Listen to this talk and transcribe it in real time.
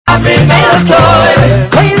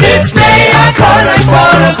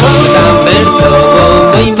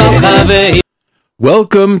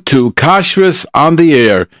Welcome to Kashrus on the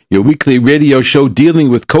Air, your weekly radio show dealing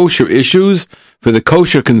with kosher issues for the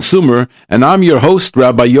kosher consumer, and I'm your host,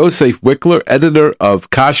 Rabbi Yosef Wickler, editor of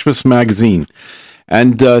Kashrus Magazine.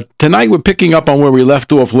 And tonight we're picking up on where we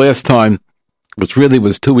left off last time, which really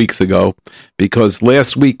was 2 weeks ago, because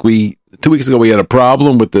 2 weeks ago we had a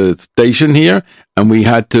problem with the station here, and we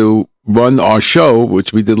had to run our show,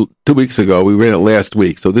 which we did 2 weeks ago. We ran it last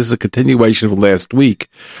week. So this is a continuation of last week,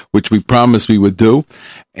 which we promised we would do.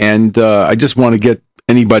 And I just want to get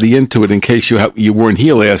anybody into it in case you weren't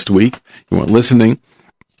here last week, you weren't listening.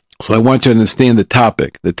 So I want you to understand the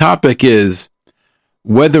topic. The topic is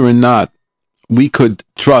whether or not we could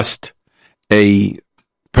trust a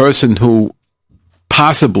person who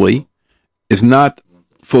possibly is not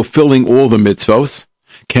fulfilling all the mitzvos.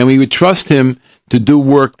 Can we trust him to do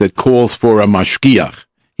work that calls for a mashgiach?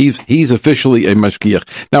 He's officially a mashgiach.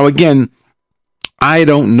 Now, again, I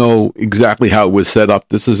don't know exactly how it was set up.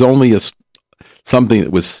 This is only something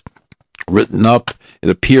that was written up. It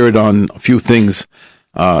appeared on a few things,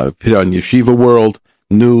 appeared on Yeshiva World,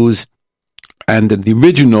 News, and the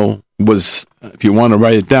original was, if you want to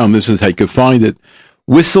write it down, this is how you can find it.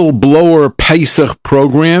 Whistleblower Pesach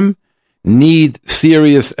program, need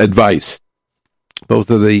serious advice.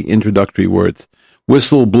 Those are the introductory words.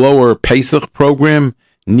 Whistleblower Pesach program,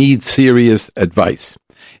 need serious advice.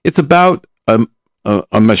 It's about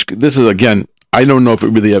this is, again, I don't know if it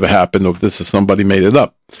really ever happened or if this is somebody made it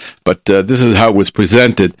up, but this is how it was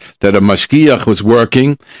presented, that a mashgiach was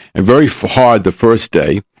working and very hard the first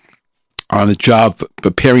day on a job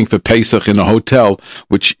preparing for Pesach in a hotel,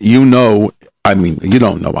 which you don't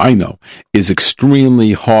know, I know, is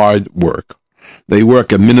extremely hard work. They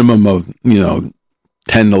work a minimum of,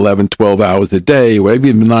 10, 11, 12 hours a day, or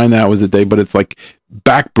even 9 hours a day, but it's like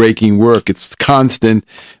back-breaking work. It's constant,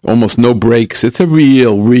 almost no breaks. It's a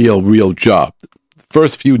real job. The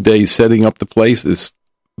first few days setting up the place is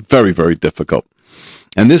very, very difficult.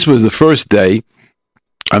 And this was the first day,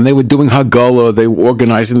 and they were doing Haggalah, they were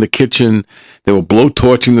organizing the kitchen, they were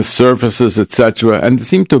blowtorching the surfaces, etc. And it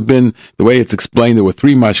seemed to have been, the way it's explained, there were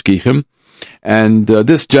 3 mashgichim, and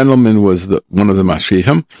this gentleman was one of the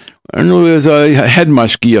mashgichim, and there was a head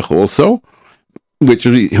mashgiach also,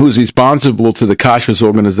 who's responsible to the kashrus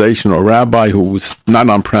organization, or rabbi who was not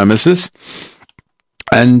on premises.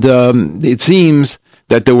 And it seems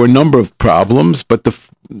that there were a number of problems, but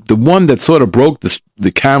the one that sort of broke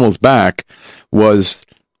the camel's back was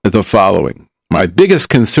the following. My biggest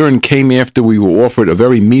concern came after we were offered a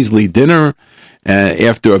very measly dinner,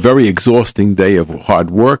 after a very exhausting day of hard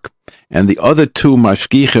work, and the other 2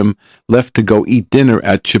 mashgichim left to go eat dinner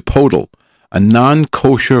at Chipotle, a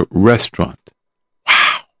non-kosher restaurant.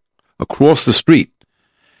 Wow! Across the street,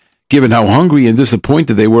 given how hungry and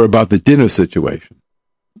disappointed they were about the dinner situation.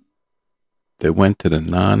 They went to the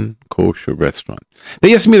non-kosher restaurant.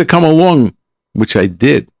 They asked me to come along, which I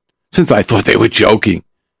did, since I thought they were joking,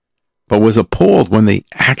 but was appalled when they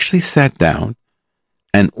actually sat down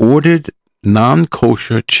and ordered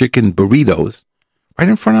non-kosher chicken burritos right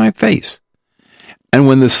in front of my face. And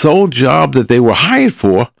when the sole job that they were hired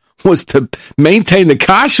for was to maintain the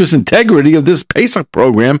kashrus integrity of this Pesach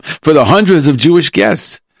program for the hundreds of Jewish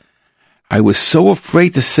guests. I was so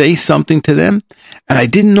afraid to say something to them, and I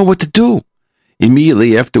didn't know what to do.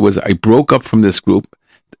 Immediately afterwards, I broke up from this group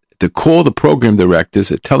to call the program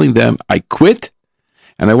directors, telling them I quit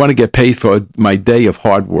and I want to get paid for my day of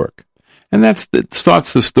hard work. And that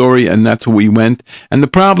starts the story, and that's where we went. And the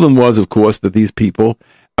problem was, of course, that these people,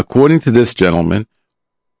 according to this gentleman,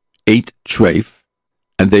 ate treif,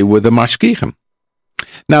 and they were the mashgichim.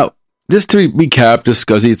 Now, just to recap, just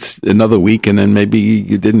because it's another week, and then maybe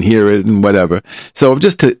you didn't hear it and whatever. So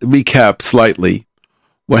just to recap slightly,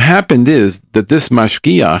 what happened is that this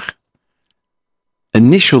mashgiach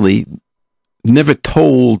initially never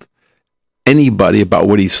told anybody about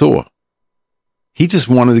what he saw. He just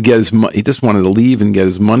wanted to get he just wanted to leave and get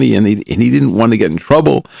his money, and he didn't want to get in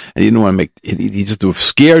trouble, and he didn't want to he just was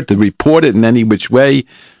scared to report it in any which way,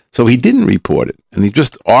 so he didn't report it, and he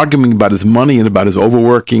just arguing about his money and about his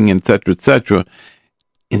overworking, etc.,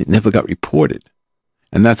 and it never got reported.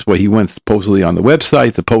 And that's why he went supposedly on the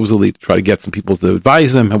website, supposedly to try to get some people to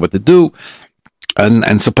advise him what to do,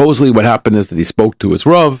 and supposedly what happened is that he spoke to his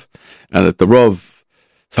Rav, and that the Rav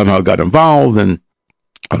somehow got involved, and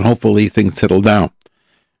hopefully things settled down.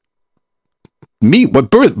 What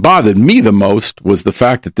bothered me the most was the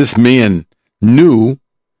fact that this man knew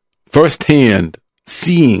firsthand,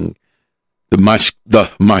 seeing the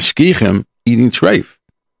mashgichim eating treif.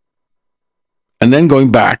 and then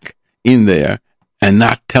going back in there and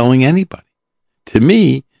not telling anybody. To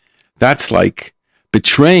me, that's like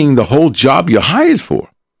betraying the whole job you're hired for.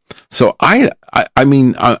 So I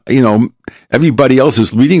mean, everybody else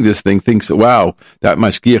who's reading this thing thinks, wow, that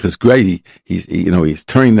mashgiach is great. He's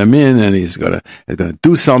turning them in, and he's gonna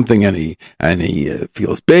do something, and he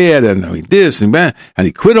feels bad, and he this and that, and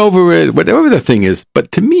he quit over it, whatever the thing is.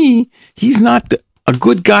 But to me, he's not a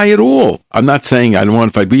good guy at all. I'm not saying I don't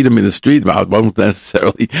want, if I meet him in the street, I won't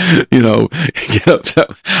necessarily, get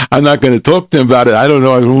upset. I'm not going to talk to him about it. I don't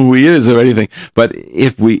know who he is or anything. But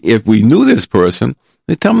if we knew this person,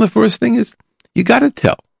 they tell him the first thing is, you got to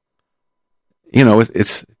tell.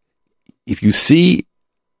 It's if you see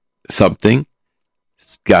something,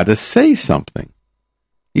 it's got to say something.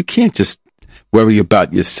 You can't just worry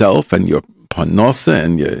about yourself and your parnasa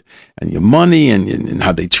and your money and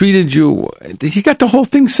how they treated you. You got the whole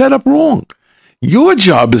thing set up wrong. Your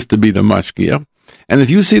job is to be the mashgiach, and if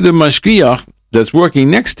you see the mashgiach that's working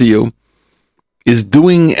next to you is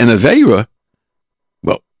doing an aveira,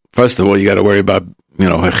 well, first of all, you got to worry about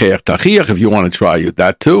hecheach tachiach if you want to try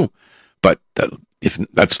that too. But if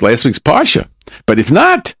that's last week's parsha, but if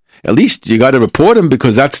not, at least you got to report him,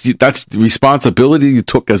 because that's the responsibility you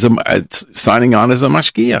took as signing on as a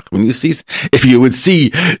mashgiach. If you'd see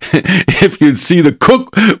the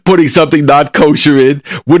cook putting something not kosher in,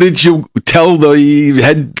 wouldn't you tell the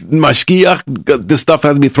head mashgiach this stuff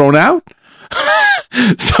has to be thrown out?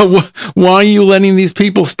 So why are you letting these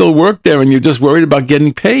people still work there, and you're just worried about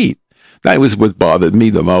getting paid? That was what bothered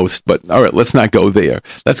me the most. But all right, let's not go there.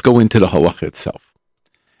 Let's go into the halacha itself.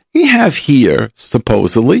 We have here,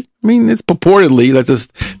 supposedly, it's purportedly, at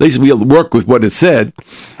least we'll work with what it said.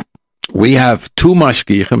 We have 2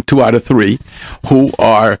 mashgichim, 2 out of 3, who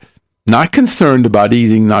are not concerned about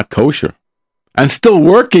eating not kosher, and still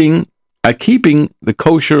working at keeping the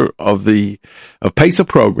kosher of Pesach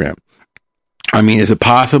program. Is it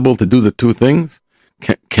possible to do the 2 things?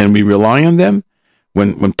 Can we rely on them?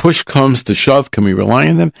 When push comes to shove, can we rely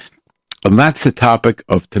on them? And that's the topic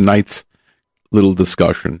of tonight's little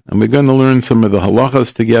discussion. And we're going to learn some of the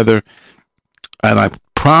halachas together. And I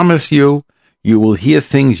promise you will hear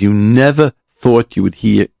things you never thought you would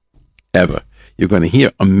hear ever. You're going to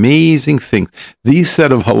hear amazing things. These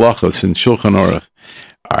set of halachas in Shulchan Aruch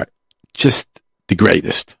are just the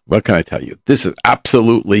greatest. What can I tell you? This is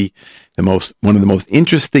absolutely one of the most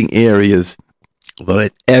interesting areas that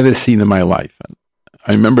I've ever seen in my life.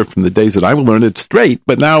 I remember from the days that I learned it straight,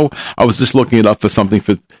 but now I was just looking it up for something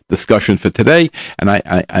for discussion for today, and I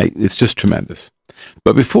it's just tremendous.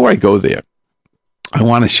 But before I go there, I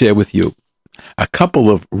want to share with you a couple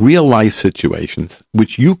of real life situations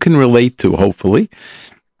which you can relate to, hopefully,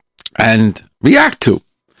 and react to.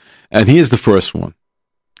 And here's the first one.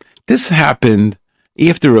 This happened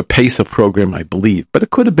after a Pesach program, I believe, but it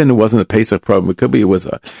wasn't a Pesach program. It could be it was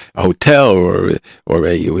a hotel or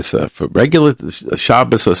it was for regular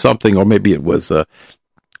Shabbos or something, or maybe it was a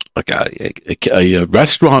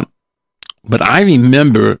restaurant. But I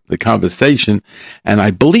remember the conversation, and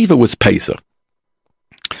I believe it was Pesach.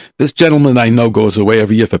 This gentleman I know goes away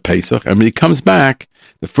every year for Pesach, and when he comes back,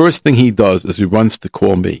 the first thing he does is he runs to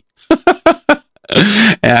call me.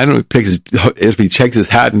 And I don't know if he checks his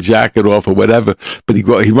hat and jacket off or whatever, but he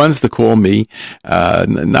runs to call me,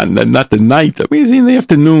 not the night. It's in the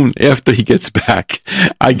afternoon after he gets back.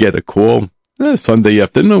 I get a call, Sunday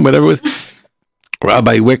afternoon, whatever it was.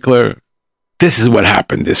 Rabbi Wickler, this is what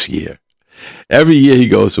happened this year. Every year he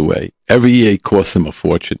goes away. Every year it costs him a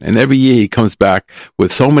fortune. And every year he comes back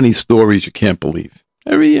with so many stories you can't believe.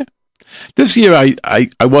 Every year. This year, I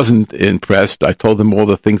wasn't impressed. I told him all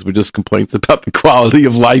the things were just complaints about the quality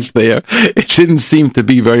of life there. It didn't seem to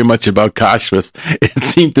be very much about kashrus. It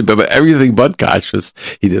seemed to be about everything but kashrus.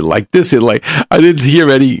 He didn't like this. I didn't hear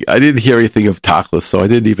anything of tachlis, so I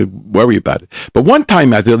didn't even worry about it. But one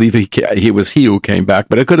time, I believe he was he who came back,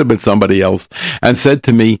 but it could have been somebody else, and said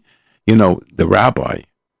to me, the rabbi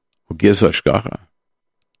who gives hashgacha,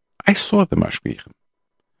 I saw the mashgichim.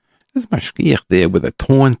 There's a mashgiach there with a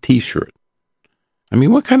torn T-shirt.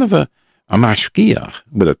 What kind of a mashgiach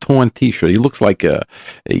with a torn T-shirt? He looks like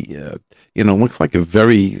looks like a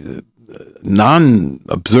very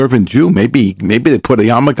non-observant Jew. Maybe they put a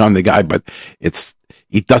yarmulke on the guy, but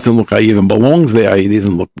he doesn't look like he even belongs there. He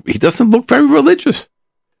doesn't look very religious.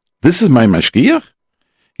 This is my mashgiach?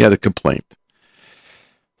 He had a complaint.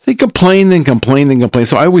 He complained and complained and complained.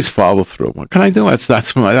 So I always follow through. What can I do?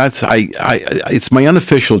 It's my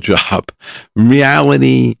unofficial job. In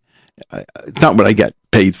reality, it's not what I get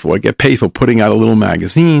paid for. I get paid for putting out a little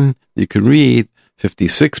magazine you can read,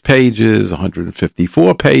 56 pages,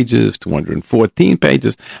 154 pages, 214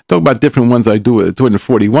 pages. Talk about different ones I do,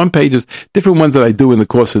 241 pages, different ones that I do in the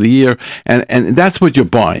course of the year. And that's what you're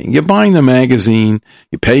buying. You're buying the magazine.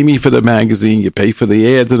 You pay me for the magazine. You pay for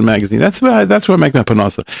the ads of the magazine. That's where I make my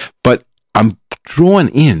panasa. But I'm drawn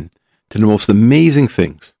in to the most amazing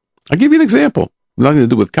things. I'll give you an example. Nothing to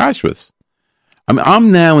do with kashrus. I mean,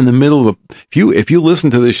 I'm now in the middle of if you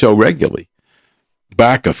listen to this show regularly,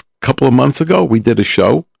 back a couple of months ago, we did a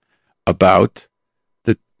show about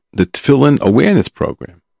the Tefillin Awareness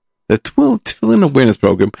Program. The Tefillin Awareness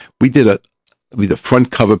Program. We did a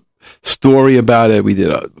front cover story about it. We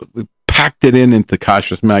packed it into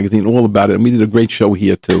Kashrus magazine, all about it, and we did a great show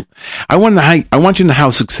here too. I want you to know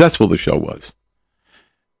how successful the show was.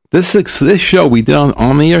 This show we did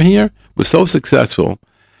on the air here was so successful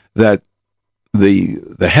that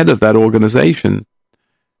the head of that organization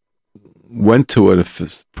went to a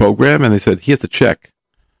program and they said, here's a check.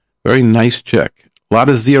 Very nice check. A lot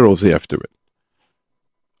of zeros after it.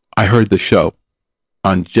 I heard the show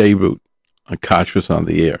on J-Root, on Kashrus on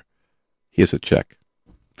the air. Here's a check.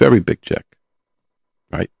 Very big check.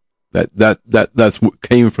 Right? That's what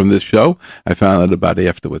came from this show. I found out about it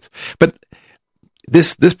afterwards. But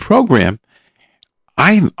this program,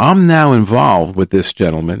 I'm now involved with this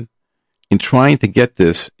gentleman in trying to get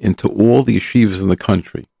this into all the yeshivas in the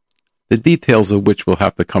country, the details of which will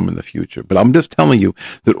have to come in the future. But I'm just telling you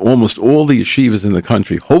that almost all the yeshivas in the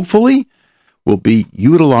country, hopefully, will be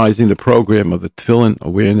utilizing the program of the Tefillin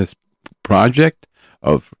Awareness Project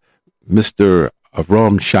of Mr.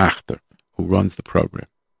 Avram Schachter, who runs the program.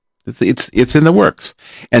 It's in the works.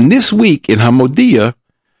 And this week in Hamodia,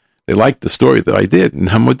 they liked the story that I did. In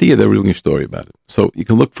Hamodia, they're doing a story about it. So you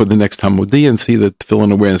can look for the next Hamodia and see the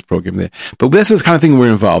Tefillin Awareness Program there. But this is the kind of thing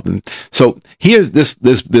we're involved in. So here, this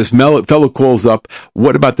fellow calls up,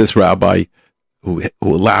 what about this rabbi who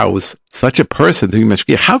allows such a person to be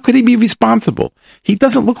mashgiach? How could he be responsible? He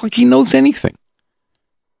doesn't look like he knows anything.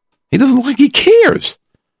 He doesn't look like he cares.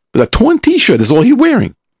 With a torn T-shirt is all he's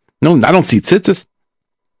wearing. No, I don't see tzitzis.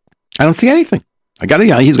 I don't see anything. He's got a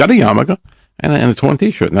yarmulke and a torn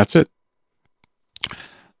T-shirt, and that's it. So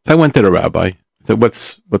I went to the rabbi. I said,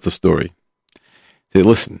 what's the story? He said,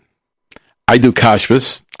 listen, I do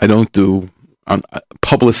kashrus. I don't do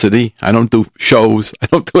publicity. I don't do shows. I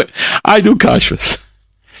don't do it. I do kashrus.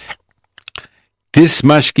 This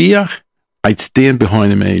mashgiach, I'd stand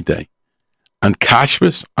behind him any day. On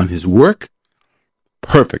kashrus, on his work,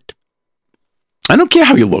 perfect. I don't care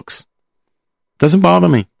how he looks. Doesn't bother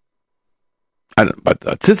me. But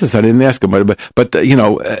tzitzis, I didn't ask him, but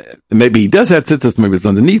maybe he does have tzitzis, maybe it's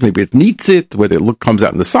underneath, maybe it's nitzit, where the look comes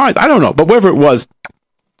out in the sides. I don't know, but whatever it was,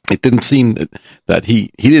 it didn't seem that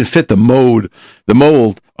he didn't fit the mold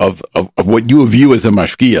of what you view as a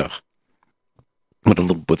mashgiach.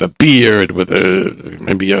 With a beard, with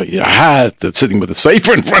maybe a hat, that's sitting with a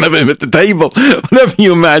sefer in front of him at the table, whatever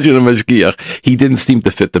you imagine a mashgiach, he didn't seem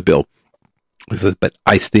to fit the bill. He said, but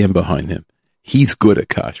I stand behind him. He's good at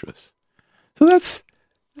kashrus. So that's,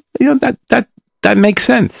 that makes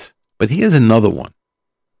sense. But here's another one.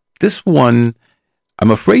 This one,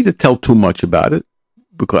 I'm afraid to tell too much about it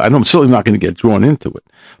because I'm certainly not going to get drawn into it.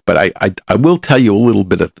 But I will tell you a little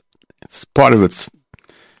bit of it's part of it's,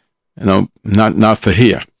 not for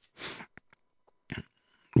here.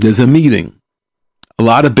 There's a meeting. A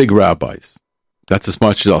lot of big rabbis. That's as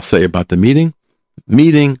much as I'll say about the meeting.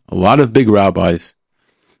 A lot of big rabbis.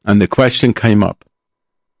 And the question came up.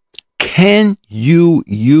 Can you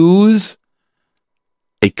use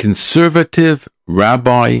a conservative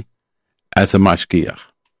rabbi as a mashgiach?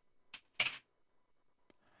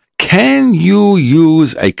 Can you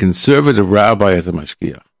use a conservative rabbi as a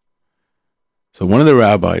mashgiach? So one of the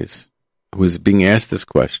rabbis who was being asked this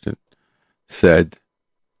question said,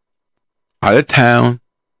 out of town,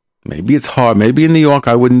 maybe it's hard, maybe in New York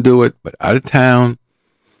I wouldn't do it, but out of town,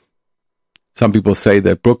 some people say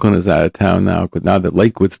that Brooklyn is out of town now, because now that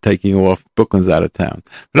Lakewood's taking off, Brooklyn's out of town.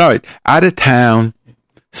 But all right, out of town,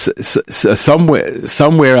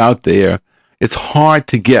 somewhere out there, it's hard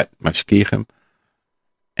to get mashgiachim.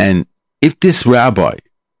 And if this rabbi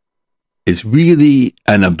is really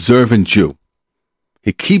an observant Jew,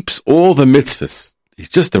 he keeps all the mitzvahs, he's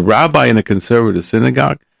just a rabbi in a conservative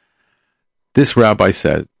synagogue, this rabbi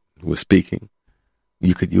said, who was speaking,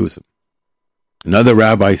 you could use him. Another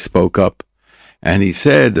rabbi spoke up, and he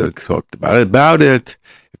said, talked about it.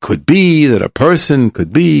 It could be that a person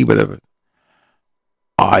could be, whatever.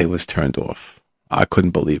 I was turned off. I couldn't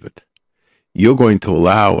believe it. You're going to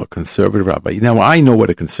allow a conservative rabbi. Now, I know what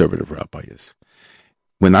a conservative rabbi is.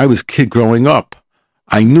 When I was a kid growing up,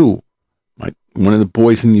 I knew one of the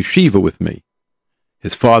boys in yeshiva with me.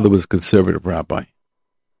 His father was a conservative rabbi.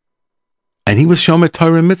 And he was Shomer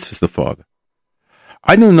Torah and Mitzvahs, the father.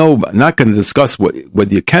 I don't know, I'm not going to discuss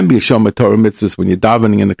whether you can be a Shomer Torah and Mitzvahs when you're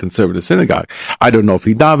davening in a conservative synagogue. I don't know if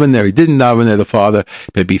he davened there, he didn't daven there, the father.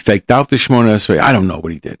 Maybe he faked out the Shemona Esrei. I don't know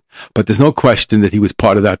what he did. But there's no question that he was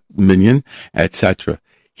part of that minyan, etc.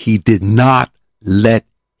 He did not let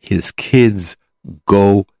his kids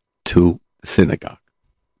go to synagogue.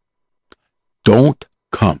 Don't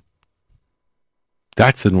come.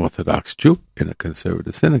 That's an Orthodox Jew in a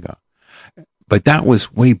conservative synagogue. But that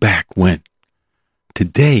was way back when.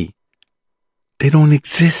 Today, they don't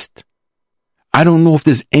exist. I don't know if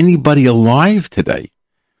there's anybody alive today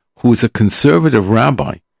who is a conservative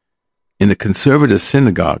rabbi in a conservative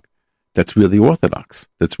synagogue that's really Orthodox,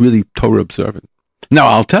 that's really Torah observant. Now,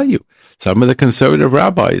 I'll tell you, some of the conservative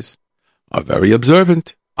rabbis are very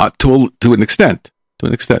observant to an extent.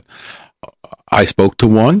 I spoke to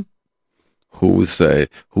one who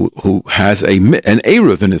has an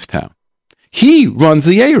Eruv in his town. He runs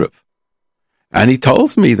the Eruv. And he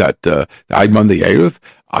tells me that I run the Eruv.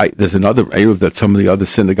 There's another Eruv that some of the other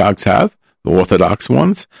synagogues have, the Orthodox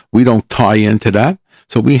ones. We don't tie into that.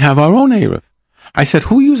 So we have our own Eruv. I said,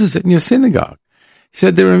 who uses it in your synagogue? He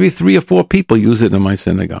said, there are maybe 3 or 4 people use it in my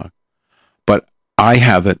synagogue. But I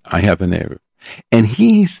have it. I have an Eruv. And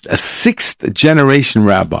he's a 6th generation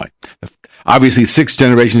rabbi. Obviously, 6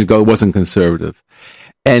 generations ago, it wasn't conservative.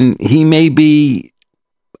 And he may be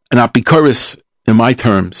not bikuris in my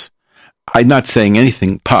terms. I'm not saying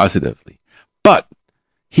anything positively, but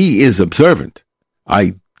he is observant.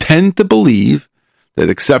 I tend to believe that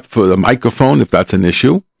except for the microphone, if that's an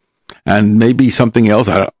issue, and maybe something else,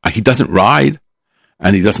 he doesn't ride,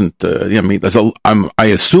 and he doesn't, I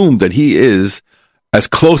assume that he is as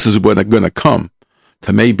close as we're going to come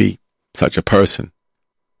to maybe such a person.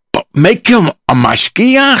 But make him a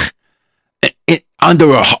mashgiach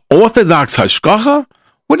under an Orthodox hashgacha?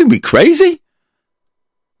 Wouldn't it be crazy?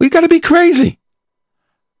 We got to be crazy.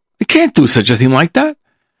 We can't do such a thing like that.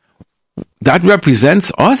 That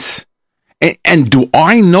represents us. And do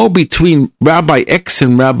I know between Rabbi X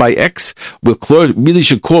and Rabbi X, we really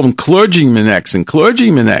should call him clergyman X and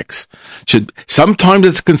clergyman X? Sometimes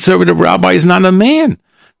it's conservative rabbi is not a man.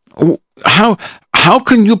 How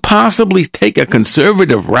can you possibly take a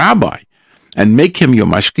conservative rabbi and make him your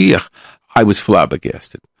mashgiach? I was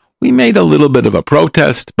flabbergasted. We made a little bit of a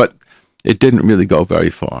protest, but it didn't really go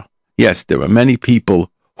very far. Yes, there are many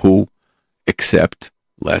people who accept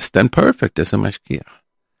less than perfect as a mashgiach.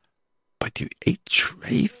 But you ate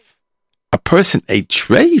treif? A person ate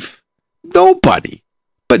treif? Nobody.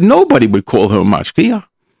 But nobody would call him a mashgiach.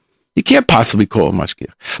 You can't possibly call him a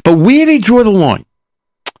mashgiach. But where did he draw the line?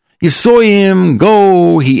 You saw him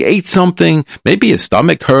go. He ate something. Maybe his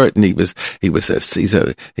stomach hurt, and he's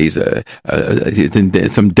in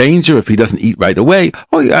some danger if he doesn't eat right away.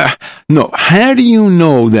 Oh yeah, no. How do you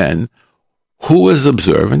know then who is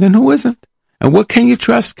observant and who isn't? And what can you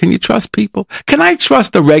trust? Can you trust people? Can I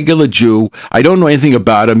trust a regular Jew? I don't know anything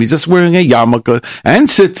about him. He's just wearing a yarmulke and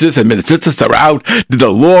tzitzis. I mean, the tzitzis are out. The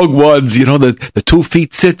long ones, the 2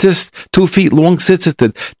 feet tzitzis, 2 feet long tzitzis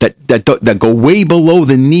that go way below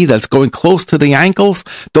the knee, that's going close to the ankles.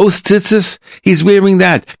 Those tzitzis, he's wearing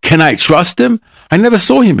that. Can I trust him? I never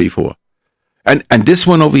saw him before. And this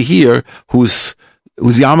one over here, whose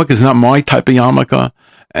yarmulke is not my type of yarmulke,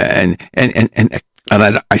 and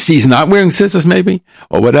I see he's not wearing tzitzis maybe,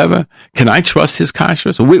 or whatever. Can I trust his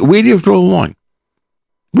kashrus? Where do you draw the line?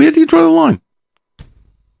 Where do you draw the line?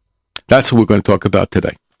 That's what we're going to talk about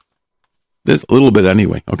today. There's a little bit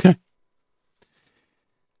anyway, okay?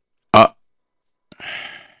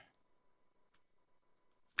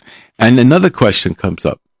 And another question comes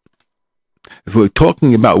up. If we're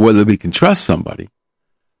talking about whether we can trust somebody,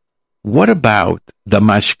 what about the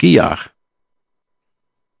mashgiach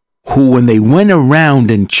who, when they went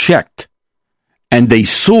around and checked and they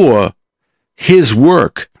saw his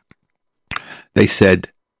work, they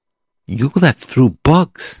said, you let through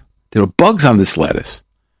bugs. There are bugs on this lettuce.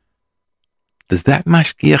 Does that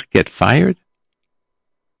mashgiach get fired?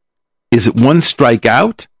 Is it one strike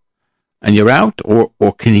out and you're out,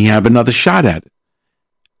 or can he have another shot at it?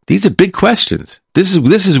 These are big questions. This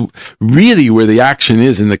is really where the action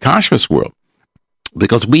is in the kashrus world,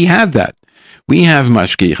 because we have that. We have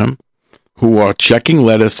mashgiachim who are checking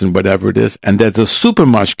lettuce and whatever it is, and there's a super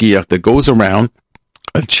mashgiach that goes around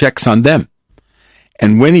and checks on them.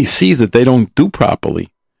 And when he sees that they don't do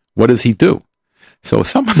properly, what does he do? So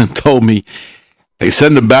some of them told me they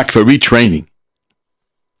send him back for retraining.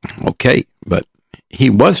 Okay, but he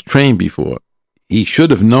was trained before. He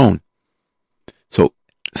should have known. So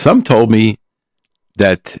some told me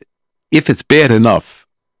that if it's bad enough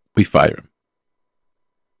we fire him.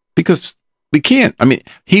 Because we can't. I mean,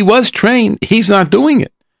 he was trained. He's not doing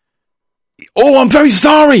it. Oh, I'm very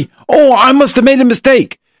sorry. Oh, I must have made a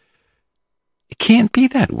mistake. It can't be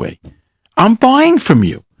that way. I'm buying from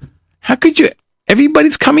you. How could you?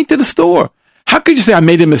 Everybody's coming to the store. How could you say I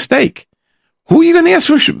made a mistake? Who are you going to ask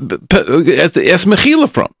mechila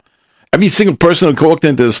from? Every single person who walked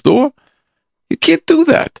into the store? You can't do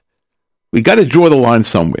that. We got to draw the line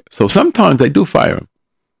somewhere. So sometimes I do fire him.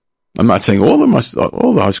 I'm not saying all the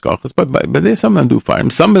hashgachas, but there's some of them do fire him.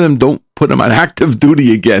 Some of them don't put him on active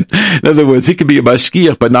duty again. In other words, he could be a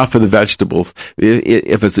mashgiach, but not for the vegetables.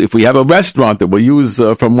 If we have a restaurant that we'll use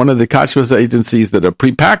from one of the kashrus agencies that are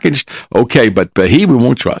prepackaged, okay, but he we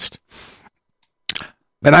won't trust.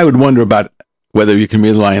 And I would wonder about whether you can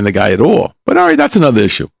rely on the guy at all. But all right, that's another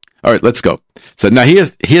issue. All right, let's go. So now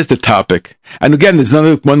here's the topic. And again, there's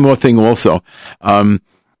one more thing also.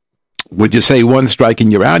 Would you say one strike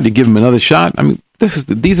and you're out? You give him another shot? I mean,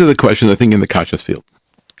 these are the questions I think in the kashrus field.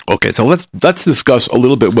 Okay, so let's discuss a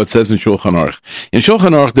little bit what says in Shulchan Aruch. In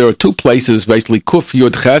Shulchan Aruch, there are two places, basically Kuf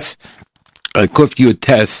Yud Ches, Kuf Yud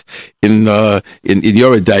Tes in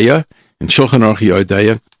Yoreh De'ah, in Shulchan Aruch Yoreh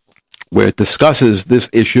De'ah, where it discusses this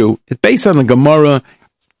issue. It's based on the Gemara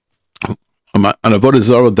on Avodah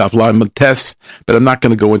Zarah Daf Lamed Tes, but I'm not going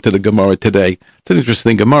to go into the Gemara today. It's an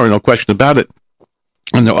interesting Gemara, no question about it.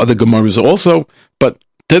 And there are other Gemaras also, but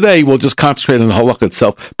today we'll just concentrate on the halakha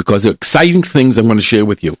itself because there are exciting things I'm going to share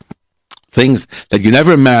with you. Things that you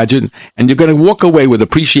never imagined, and you're going to walk away with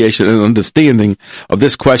appreciation and understanding of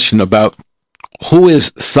this question about who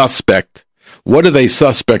is suspect, what are they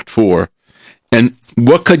suspect for, and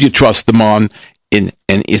what could you trust them on, and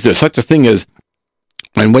is there such a thing as,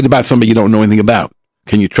 and what about somebody you don't know anything about?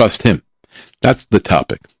 Can you trust him? That's the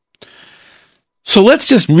topic. So let's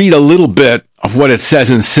just read a little bit of what it says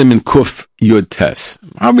in Siman Kuf Yud Tes.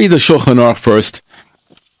 I'll read the Shulchan Aruch first,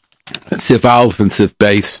 Sif Aleph and Sif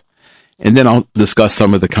Beis, and then I'll discuss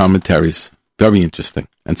some of the commentaries. Very interesting.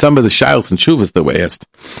 And some of the Shilos and Shuvas that were asked.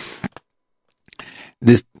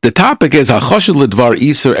 The topic is Hachashid L'Dvar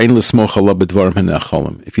Iser Ein L'Smoch Alav B'Dvarim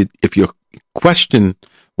Hanecholim. If you question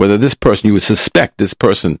whether this person, you would suspect this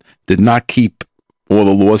person did not keep all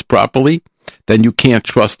the laws properly, then you can't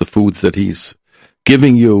trust the foods that he's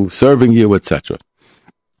giving you, serving you, etc.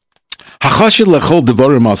 If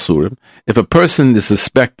a person is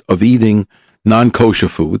suspect of eating non-kosher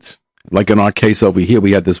foods, like in our case over here,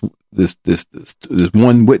 we had this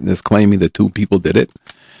one witness claiming that two people did it.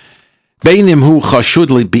 Whatever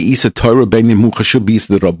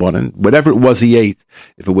it was he ate,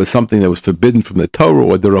 if it was something that was forbidden from the Torah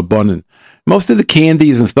or the Rabbanan. Most of the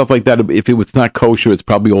candies and stuff like that, if it was not kosher, it's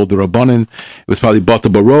probably all the Rabbanan. It was probably Bata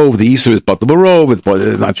Barov. The Easter is Bata Barov. It's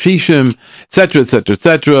not Shishim, etc., etc.,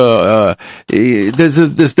 etc.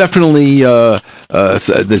 There's definitely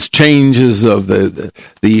there's changes of the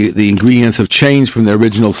ingredients have changed from the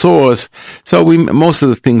original source. So most of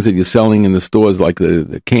the things that you're selling in the stores, like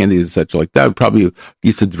the candies, etc., like that, probably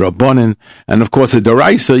used to Rabbanan. And of course, a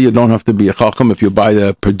Deraisa, you don't have to be a Chacham if you buy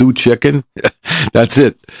the Purdue chicken. That's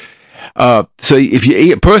it. So if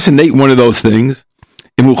a person ate one of those things,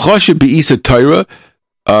 whether it's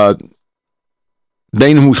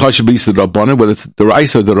the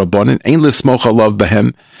rice or the rabbanon, ain't l'smoch alav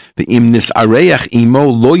behem ve'im nisareach imo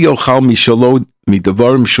lo yochal mishalo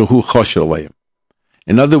midavarim shehu chosher aleim.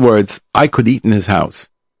 In other words, I could eat in his house.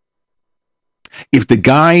 If the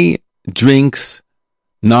guy drinks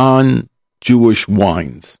non-Jewish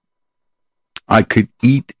wines, I could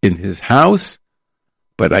eat in his house,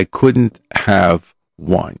 but I couldn't have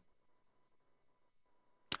wine.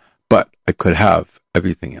 But I could have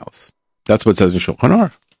everything else. That's what it says in Shulchan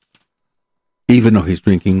Aruch. Even though he's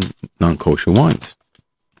drinking non-kosher wines.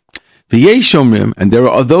 And there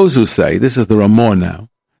are those who say, this is the Ramah now,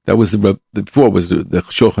 that was before was the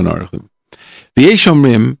Shulchan Aruch.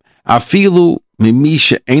 V'yeshomrim afilu mimi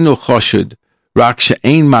she'eino choshid rak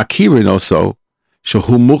she'ein makirin also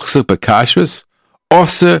shehu muchzak b'kashrus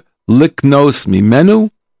oser liknos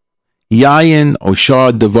mimenu yayin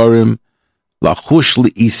oshar devarim lachush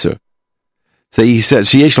li'iser. So he says,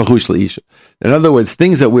 sheyesh lachush li'iser. In other words,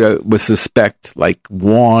 things that we suspect, like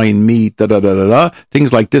wine, meat,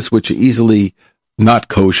 things like this, which are easily not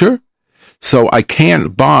kosher. So I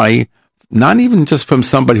can't buy, not even just from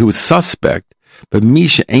somebody who is suspect, but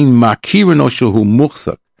misha ein makirin oshehu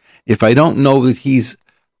muchzak. If I don't know that he's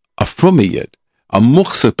a frumiyid, a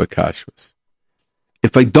muchzak b'kashrus.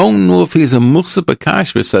 If I don't know if he's a muchzak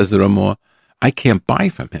b'kashrus, says the Ramah, I can't buy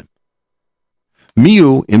from him.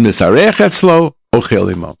 Miu im nisarech etzlo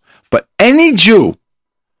ochel imo. But any Jew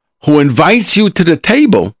who invites you to the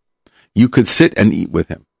table, you could sit and eat with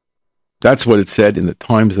him. That's what it said in the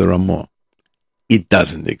times of the Ramah. It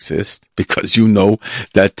doesn't exist because you know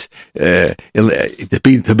that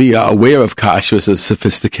to be aware of kashrus is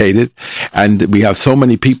sophisticated, and we have so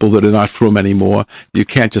many people that are not frum anymore. You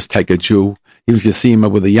can't just take a Jew. Even if you see him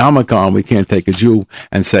with a yarmulke on, we can't take a Jew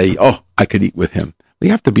and say, "Oh, I could eat with him." We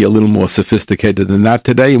have to be a little more sophisticated than that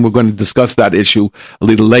today, and we're going to discuss that issue a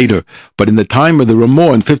little later. But in the time of the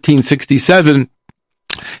Ramah in 1567,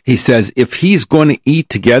 he says if he's going to eat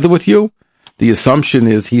together with you, the assumption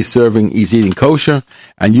is he's eating kosher,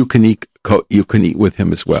 and you can eat with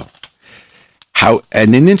him as well.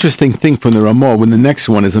 And an interesting thing from the Ramah, when the next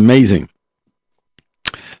one is amazing.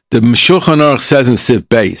 The Shulchan Aruch says in Siv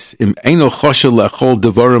Beis, "Im eino chosher lechol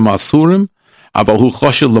devarim asurim, aval hu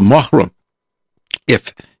chosher lemachram."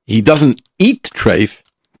 If he doesn't eat treif,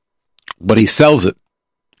 but he sells it,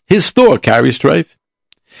 his store carries treif.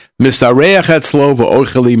 Misareach etzlo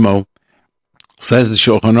v'ochel imo, says the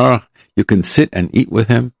Shulchan Aruch. You can sit and eat with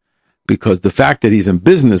him, because the fact that he's in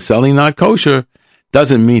business selling not kosher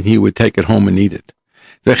doesn't mean he would take it home and eat it.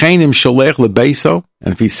 V'cheinim sholech lebeso,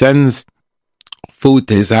 and if he sends food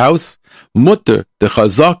to his house, mutter de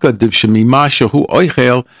chazaka d'shemima hu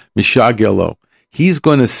oichel mishagelo. He's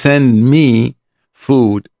going to send me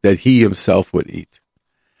food that he himself would eat.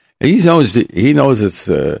 And he knows it's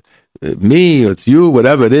me, or it's you,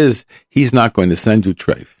 whatever it is. He's not going to send you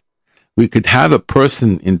treif. We could have a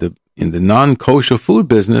person in the non-kosher food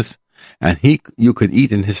business, and you could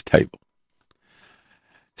eat in his table.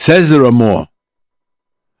 Says the Ramah,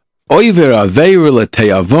 Oiver aveir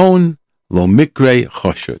le'te'avon lo mikre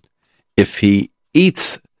choshud. If he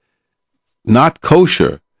eats not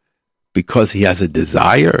kosher because he has a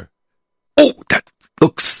desire,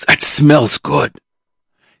 that smells good.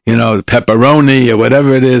 The pepperoni or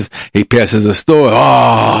whatever it is, he passes a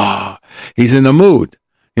store. He's in the mood.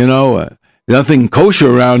 Nothing kosher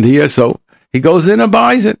around here, so he goes in and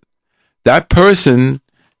buys it. That person,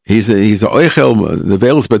 he's a oichel, the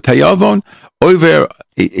veils b'tayavon, oiver,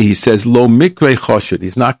 he says, lo mikre choshud.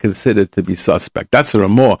 He's not considered to be suspect. That's the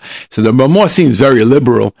Ramah. So the Ramah seems very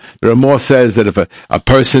liberal. The Ramah says that if a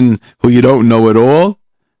person who you don't know at all,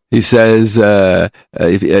 he says,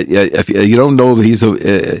 if you don't know that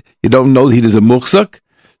you don't know that he is a muchzak,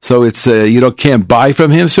 so it's can't buy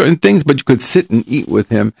from him certain things, but you could sit and eat with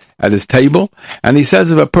him at his table. And he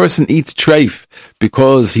says if a person eats treif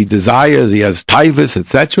because he desires, he has tivus,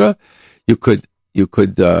 etc., you could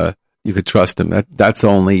trust him. That's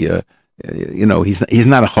only he's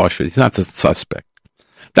not a choshed, he's not a suspect.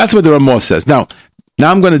 That's what the Ramah says. Now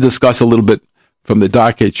I'm going to discuss a little bit from the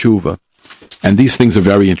Darkei Tshuva, and these things are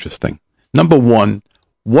very interesting. Number one,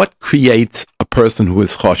 what creates a person who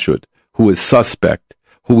is choshed, who is suspect,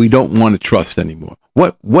 who we don't want to trust anymore?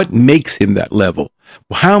 What makes him that level?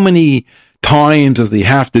 How many times does he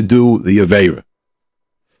have to do the Aveira?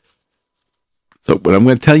 So what I'm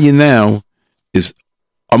going to tell you now is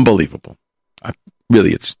unbelievable.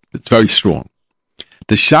 It's very strong.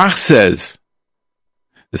 The Shach says,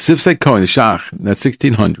 the Sifsei Kohen, the Shach, in the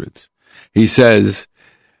 1600s, he says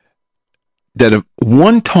that at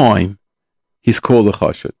one time he's called a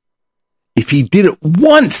chashud. If he did it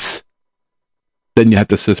once, then you have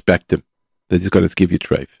to suspect him that he's going to give you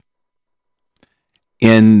treif.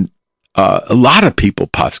 And a lot of people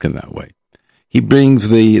paskin that way. They bring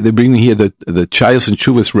here the Chayos and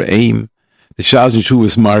Chuvas Re'im, the Chayos and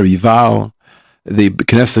Chuvas Marival, the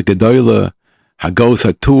Knesset Gedola, Hagos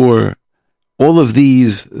Hatur, all of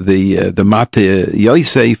these, the Mate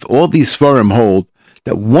Yosef, all these Sfarim hold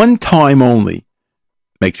that one time only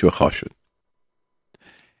makes you a chashud.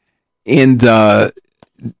 And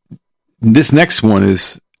this next one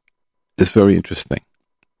is very interesting.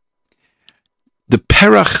 The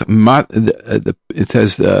Perach, it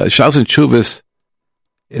says Shas and Chuvas.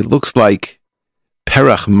 It looks like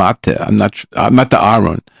Perach Mate. I'm not the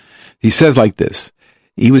Aaron. He says like this.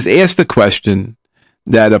 He was asked the question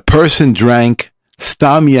that a person drank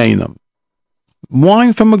stam yainam,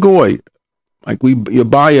 wine from a goy. Like you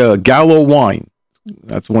buy a Gallo wine.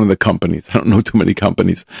 That's one of the companies. I don't know too many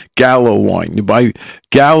companies. Gallo wine. You buy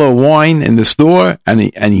Gallo wine in the store, and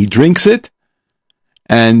he drinks it.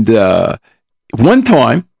 And one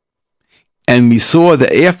time, and we saw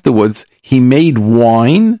that afterwards he made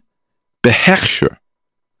wine behechsher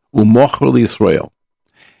umocher Israel.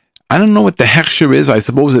 I don't know what the hechsher is. I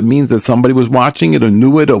suppose it means that somebody was watching it or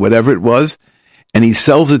knew it or whatever it was, and he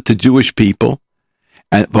sells it to Jewish people.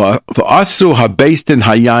 And for Asru HaBeistin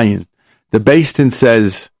Hayayin, the Beistin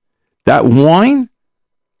says that wine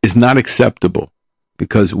is not acceptable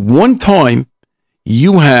because one time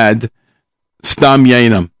you had Stam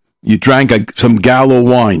Yainam, you drank some Gallo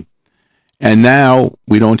wine, and now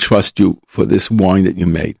we don't trust you for this wine that you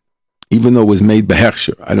made, even though it was made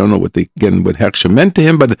behechsher. I don't know what hechsher meant to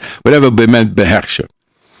him, but whatever it meant behechsher.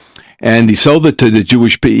 And he sold it to the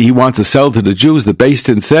Jewish people. He wants to sell it to the Jews. The Beis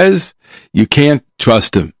Din says you can't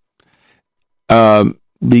trust him. And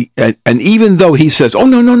even though he says, "Oh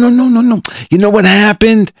no, you know what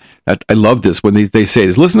happened?" I love this when they say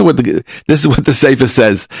this. Listen to this is what the Sefer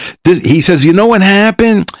says. He says, "You know what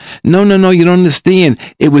happened? No, you don't understand.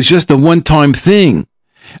 It was just a one-time thing.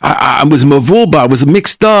 I was mavulba, I was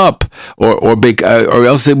mixed up, or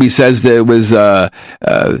else he says there was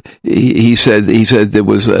he said there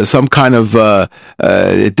was some kind of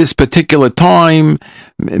at this particular time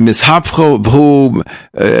mishapcho who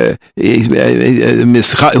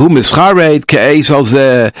mischared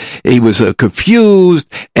ke'es. He was confused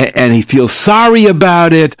and he feels sorry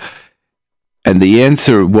about it." And the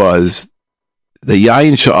answer was the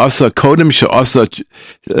yain she'asa kodem she'asa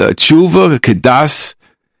tshuva kedas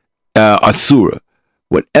asura,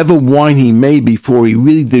 whatever wine he made before he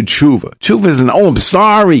really did tshuva. Tshuva isn't, I'm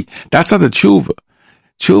sorry. That's not the tshuva.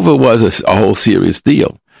 Tshuva was a whole serious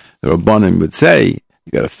deal. The Rabbanim would say,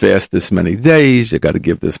 you got to fast this many days, you got to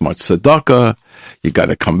give this much tzedakah, you got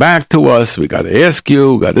to come back to us, we got to ask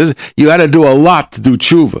you, you got to do a lot to do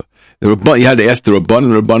tshuva. You had to ask the Rabbanim,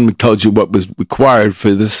 and the Rabbanim told you what was required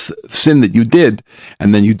for this sin that you did,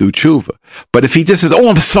 and then you do tshuva. But if he just says,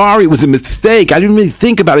 I'm sorry, it was a mistake, I didn't really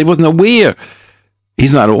think about it, I wasn't aware,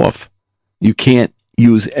 he's not off. You can't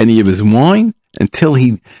use any of his wine until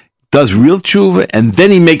he does real tshuva, and then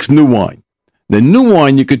he makes new wine. The new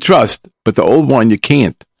wine you could trust, but the old wine you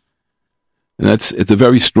can't. And it's a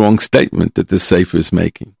very strong statement that this Sefer is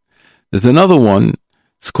making. There's another one,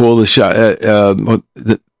 it's called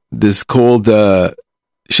this called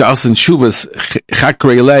Shas and Shuvas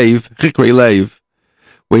Chakrei Lev,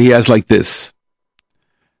 where he has like this.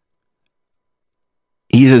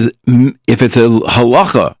 He says, if it's a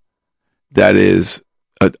halacha that is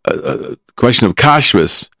a question of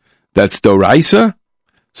kashrus, that's doraisa,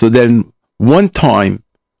 so then one time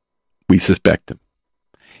we suspect him.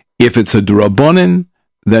 If it's a drabonin,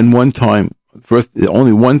 then one time,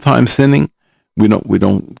 only one time sinning, we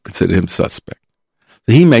don't consider him suspect.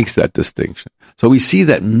 So he makes that distinction. So we see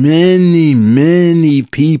that many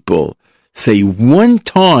people say one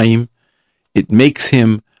time it makes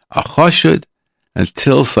him a chashud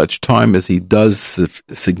until such time as he does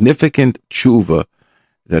significant tshuva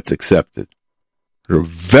that's accepted. A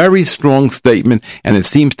very strong statement, and it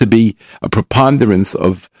seems to be a preponderance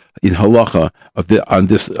in halacha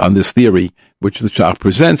on this theory, which the Shach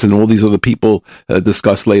presents, and all these other people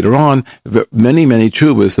discuss later on. Many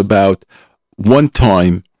tshuvas about one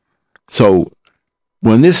time. So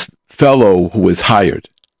when this fellow who was hired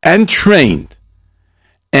and trained,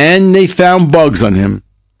 and they found bugs on him,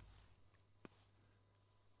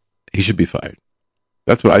 he should be fired.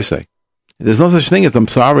 That's what I say. There's no such thing as, I'm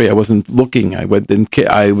sorry, I wasn't looking, I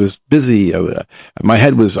was busy, my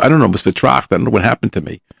head was, I don't know, was vertracht, I don't know what happened to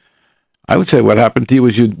me. I would say what happened to you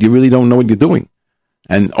is you really don't know what you're doing.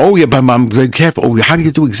 And, but I'm very careful. Oh, how do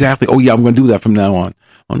you do exactly? Oh, yeah, I'm going to do that from now on.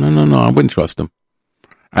 Oh, no, I wouldn't trust him.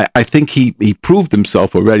 I think he proved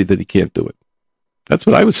himself already that he can't do it. That's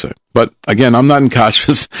what I would say. But again, I'm not in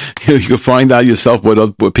kashrus. You can find out yourself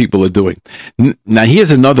what people are doing. Now,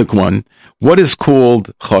 here's another one. What is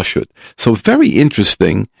called chashud? So very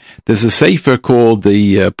interesting. There's a sefer called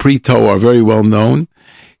the Pri Toar, very well known.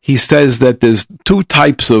 He says that there's basically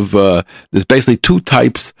two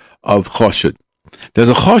types of chashud. There's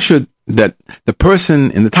a chashud that the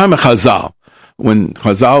person in the time of Chazal, when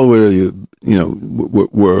Chazal were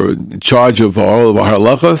in charge of all of our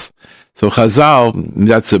halachas. So Chazal,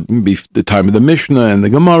 that's the time of the Mishnah and the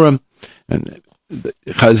Gemara, and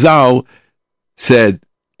Chazal said,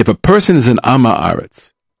 if a person is an Amma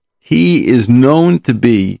Aretz, he is known to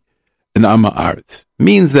be an Amma Aretz.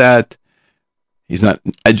 Means that he's not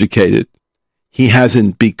educated, he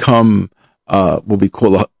hasn't become what we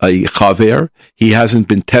call a chaver. He hasn't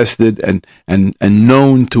been tested and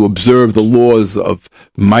known to observe the laws of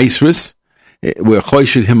Maisris. We're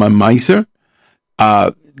choshid him on Maiser.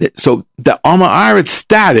 So the Amma Aretz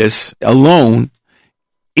status alone,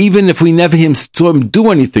 even if we never saw him do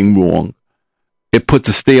anything wrong, it puts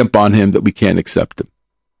a stamp on him that we can't accept him.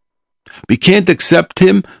 We can't accept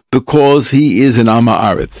him because he is an Amma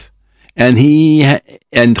Aretz. And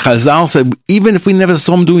Chazal said, even if we never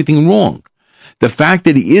saw him do anything wrong, the fact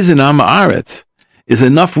that he is an Amma Aretz is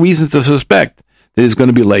enough reason to suspect that he's going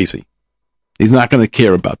to be lazy. He's not going to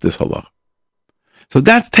care about this halach. So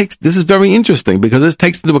this is very interesting because this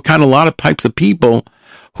takes into account a lot of types of people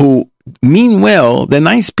who mean well, they're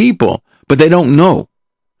nice people, but they don't know.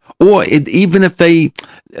 or even if they,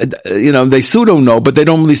 they pseudo know, but they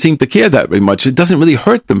don't really seem to care that very much. It doesn't really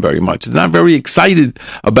hurt them very much. They're not very excited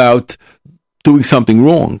about doing something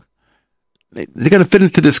wrong. They're going to fit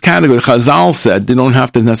into this category. Chazal said they don't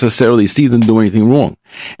have to necessarily see them do anything wrong.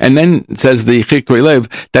 And then it says the Chikri Lev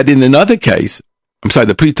that in another case,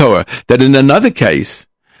 the Pre-Torah, that in another case,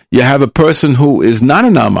 you have a person who is not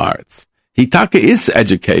an Am Haaretz. He taka is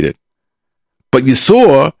educated, but you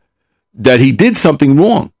saw that he did something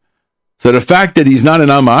wrong. So the fact that he's not an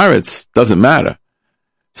Am Haaretz doesn't matter.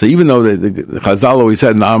 So even though the Chazal always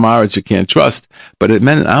said an Am Haaretz you can't trust, but it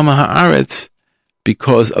meant an Am Haaretz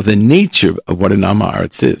because of the nature of what an Am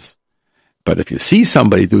Haaretz is. But if you see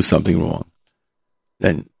somebody do something wrong,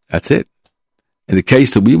 then that's it. In the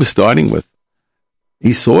case that we were starting with,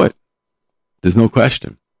 he saw it. There's no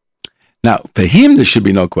question. Now, for him, there should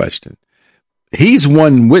be no question. He's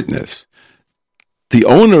one witness. The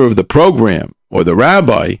owner of the program or the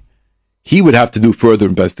rabbi, he would have to do further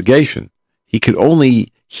investigation. He could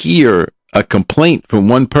only hear a complaint from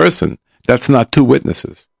one person. That's not two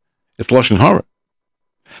witnesses. It's Lashon Hara.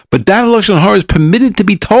 But that Lashon Hara is permitted to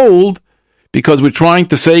be told because we're trying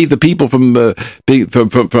to save the people from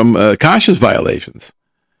kashrus violations.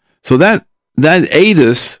 So that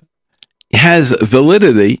edus has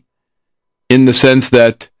validity in the sense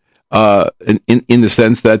that in the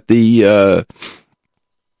sense that the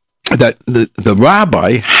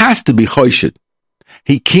rabbi has to be choshid.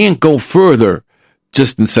 He can't go further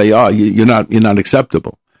just and say, you're not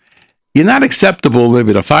acceptable. You're not acceptable,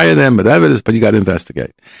 maybe to fire them, but evidence, but you got to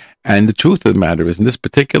investigate. And the truth of the matter is, in this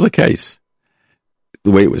particular case,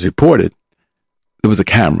 the way it was reported, there was a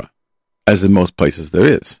camera, as in most places there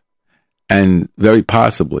is. And very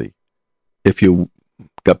possibly, if you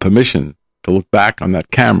got permission to look back on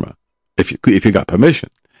that camera, if you got permission,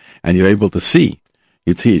 and you're able to see,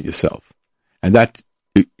 you'd see it yourself. And that's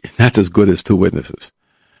as good as two witnesses.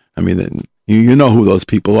 I mean, you know who those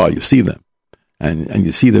people are. You see them. And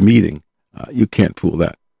you see the meeting, you can't fool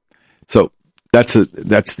that. So that's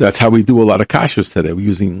how we do a lot of kashrus today. We're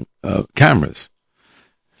using cameras.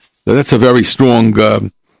 So that's a very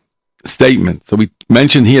strong statement. So we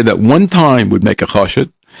mentioned here that one time would make a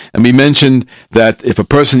chashud, and we mentioned that if a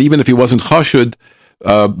person, even if he wasn't chashud,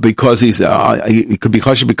 because he could be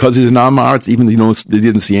chashud because he's an Am Haaretz, even though you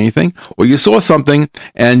didn't see anything, or you saw something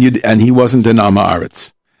and he wasn't an Am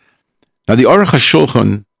Haaretz. Now the Aruch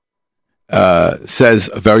HaShulchan says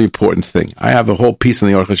a very important thing. I have a whole piece on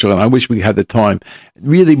the Aruch HaShulchan. I wish we had the time.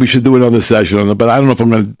 Really, we should do another session on it, but I don't know if I'm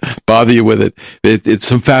going to bother you with it. It's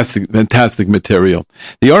some fantastic material.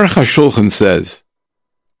 The Aruch HaShulchan says,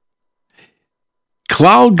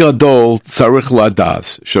 Klal gadol tzarich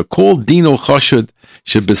ladas shekol dino chashud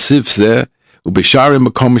shebesiv zeh ubesharim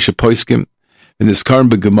makom shepoiskim v'nizkarim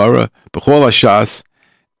begemara b'chol hashas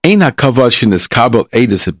ein hakavod shenizkabel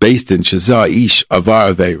edus based in shezah ish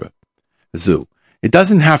avar avera. It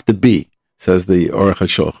doesn't have to be, says the Aruch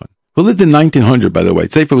HaShulchan, who lived in 1900, by the way.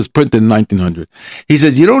 Sefer was printed in 1900. He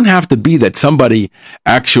says, you don't have to be that somebody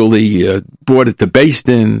actually brought it to Beis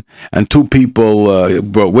Din and two people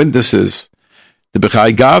brought witnesses. The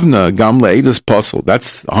B'chai Gavna, Gamla Edus Puzzle,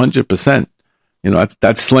 that's 100%.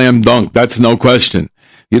 That's slam dunk. That's no question.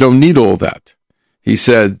 You don't need all that. He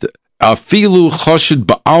said, Afilu choshid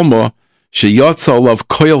ba'alma sheyotza olav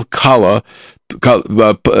koil kala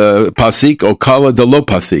pasik or kala de lo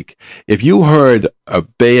pasik. If you heard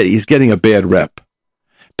he's getting a bad rep.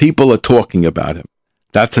 People are talking about him.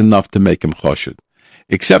 That's enough to make him choshid.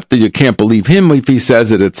 Except that you can't believe him if he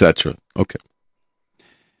says it, etc. Okay.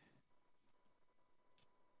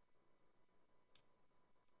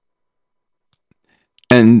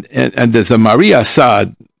 And there's a Maria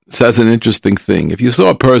Assad says an interesting thing. If you saw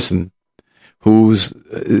a person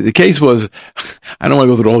the case was, I don't want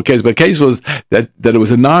to go through the whole case, but the case was that it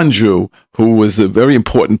was a non-Jew who was a very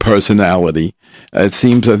important personality. It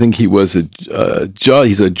seems, I think he was a judge.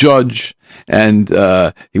 He's a judge, and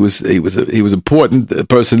he was important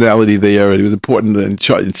personality there. And he was important in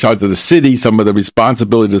charge of the city, some of the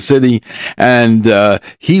responsibility of the city. And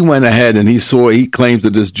he went ahead and he claims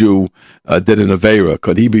that this Jew did an Avera.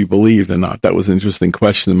 Could he be believed or not? That was an interesting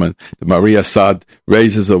question that Maria Assad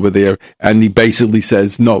raises over there. And he basically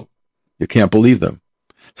says, no, you can't believe them.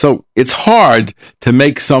 So it's hard to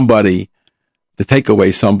take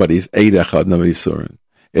away somebody's Eid Echad Navisurin.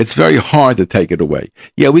 It's very hard to take it away.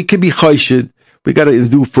 Yeah, we could be choshid. We got to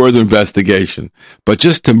do further investigation. But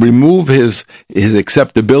just to remove his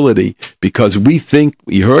acceptability because we think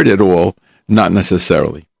we heard it all, not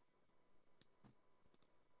necessarily.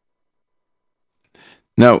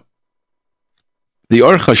 Now, the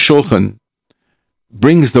Aruch HaShulchan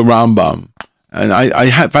brings the Rambam And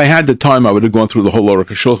if I had the time, I would have gone through the whole Aruch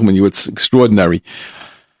HaShulchan. It's extraordinary.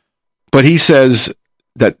 But he says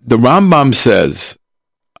that the Rambam says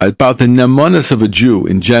about the nemunas of a Jew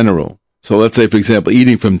in general. So let's say, for example,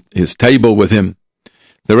 eating from his table with him.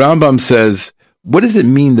 The Rambam says, what does it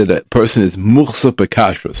mean that a person is muchsa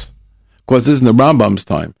b'kashrus? Of course, this is in the Rambam's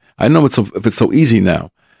time. I don't know if it's so easy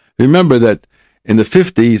now. Remember that in the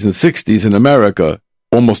 50s and 60s in America,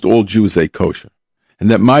 almost all Jews ate kosher. And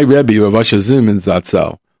that my Rebbe, Rav Asher Zimmerman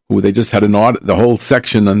Zatzal, who they just had the whole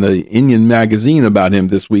section on the Indian magazine about him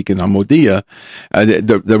this week in Hamodia,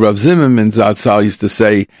 the Rav Zimmerman Zatzal used to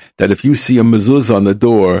say that if you see a mezuzah on the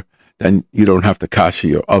door, then you don't have to kasher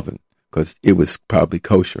your oven, because it was probably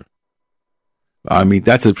kosher. I mean,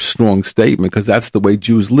 that's a strong statement, because that's the way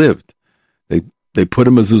Jews lived. They put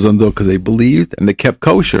a mezuzah on the door because they believed, and they kept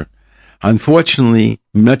kosher. Unfortunately,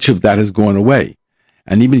 much of that has gone away.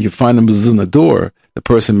 And even if you find a mezuzah on the door, the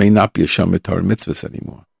person may not be a shomer Torah mitzvahs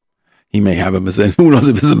anymore. He may have a mezuzah. Who knows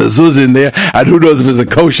if there's a mezuzah in there? And who knows if it's a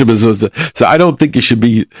kosher mezuzah? So I don't think you should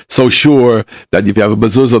be so sure that if you have a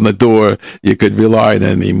mezuzah on the door, you could rely on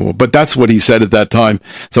it anymore. But that's what he said at that time.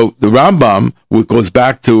 So the Rambam, which goes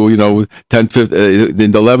back to, in the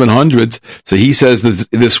 1100s, so he says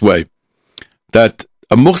this way, that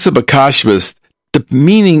a muchsa b'kashrus, the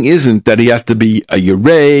meaning isn't that he has to be a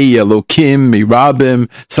Yerei, Elokim, Mirabim,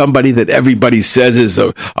 somebody that everybody says is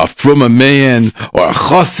a from a man, or a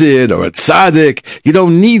chassid, or a tzaddik. You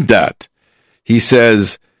don't need that. He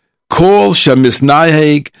says, Kol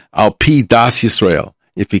shemisnaheg al pi das Yisrael.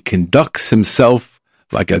 If he conducts himself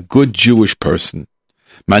like a good Jewish person.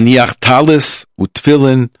 Maniach talis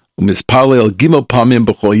utfilin umispalel gimel pamim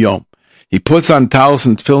b'chol yom. He puts on talis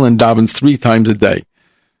and tefillin, davens 3 times a day.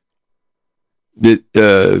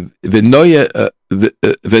 V'notel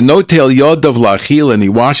yodav lachil, and he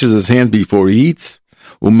washes his hands before he eats.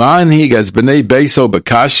 Umanhig as b'nei beiso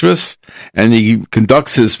b'kashrus, and he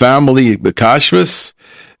conducts his family b'kashrus.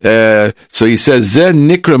 So he says, Zen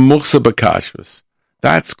nikra muchsa b'kashrus.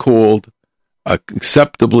 That's called an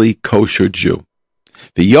acceptably kosher Jew.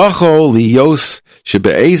 V'yochol liyos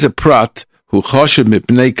shebe'eza prat hu choshev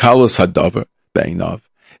mipnei kalos hadavar beinav.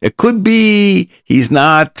 It could be he's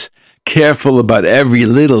not careful about every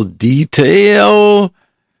little detail.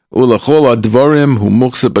 But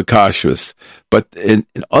in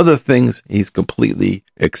other things, he's completely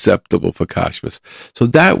acceptable for kashrus. So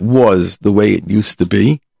that was the way it used to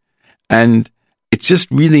be. And it's just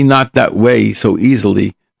really not that way so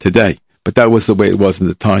easily today. But that was the way it was in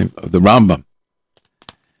the time of the Rambam.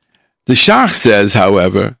 The Shach says,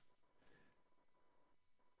 however,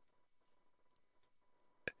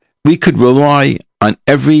 we could rely on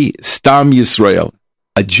every Stam Yisrael,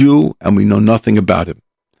 a Jew, and we know nothing about him.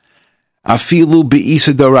 Afilu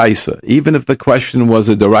be'isa daraisa, even if the question was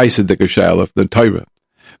a daraisa dekashayel of the Torah.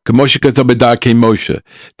 K'moshe katav b'darkei Moshe,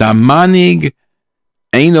 da'manig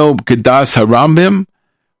eino kedas harambim,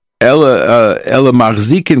 ela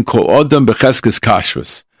machzikin kol odam b'cheskes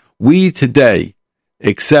kashrus. We today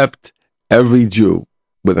accept every Jew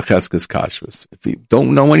with a cheskes kashrus. If we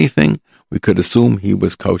don't know anything, we could assume he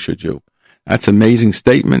was kosher Jew. That's an amazing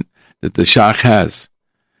statement that the Shach has.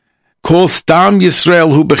 Kol stam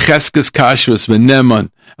Yisrael hu becheskes kashrus v'neman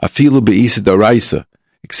afilu be'isa daraisa,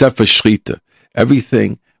 except for shchita.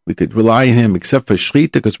 Everything we could rely on him except for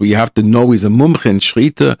shchita, because we have to know he's a mumche in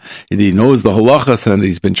shchita, and he knows the halachas and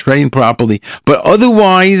he's been trained properly. But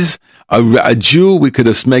otherwise, a Jew, we could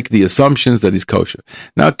just make the assumptions that he's kosher.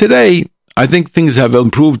 Now today, I think things have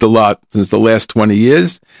improved a lot since the last 20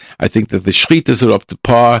 years. I think that the shchitas are up to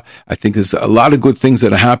par. I think there's a lot of good things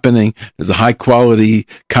that are happening. There's a high quality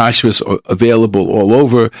kashrus available all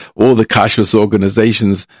over. All the kashrus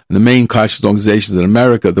organizations, the main kashrus organizations in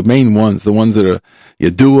America, the main ones, the ones that are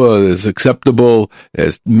Yadua, is acceptable.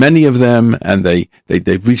 There's many of them, and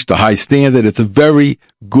they've reached a high standard. It's a very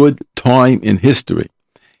good time in history.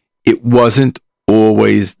 It wasn't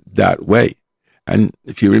always that way. And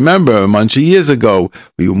if you remember, a bunch of years ago,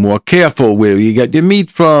 we were more careful where you get your meat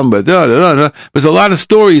from, but there's a lot of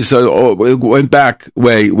stories went back,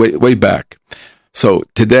 way back. So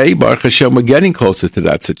today, Baruch Hashem, we're getting closer to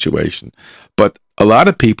that situation. But a lot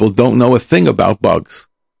of people don't know a thing about bugs.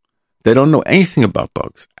 They don't know anything about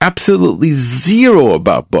bugs. Absolutely zero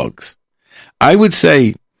about bugs. I would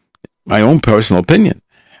say, my own personal opinion,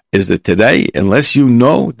 is that today, unless you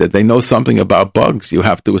know that they know something about bugs, you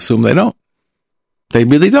have to assume they don't. They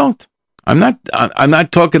really don't. I'm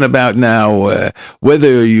not talking about now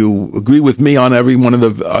whether you agree with me on every one of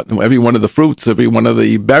the fruits, every one of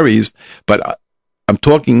the berries, but I'm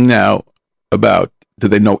talking now about, do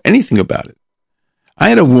they know anything about it? I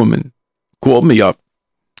had a woman call me up,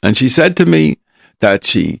 and she said to me that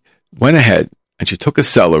she went ahead and she took a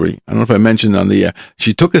celery. I don't know if I mentioned on the air.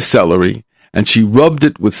 She took a celery and she rubbed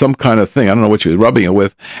it with some kind of thing. I don't know what she was rubbing it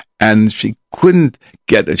with. And she couldn't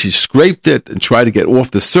get it. She scraped it and tried to get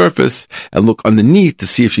off the surface and look underneath to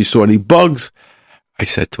see if she saw any bugs. I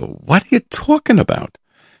said to her, what are you talking about?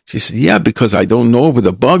 She said, yeah, because I don't know with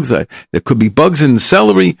the bugs. There could be bugs in the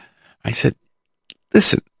celery. I said,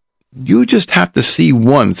 listen, you just have to see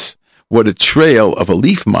once what a trail of a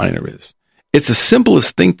leaf miner is. It's the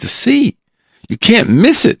simplest thing to see. You can't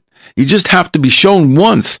miss it. You just have to be shown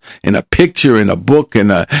once in a picture, in a book,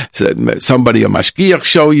 somebody, a mashgiach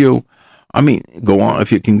show you. I mean, go on.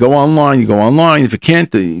 If you can go online, you go online. If you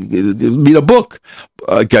can't, read a book.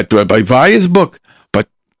 Get Rabbi Vaya's book. But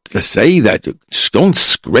to say that, don't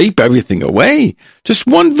scrape everything away. Just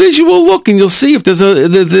one visual look and you'll see if there's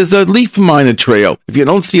a leaf miner trail. If you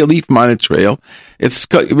don't see a leaf miner trail, it's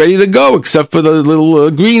ready to go, except for the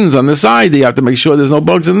little greens on the side. You have to make sure there's no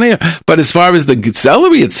bugs in there. But as far as the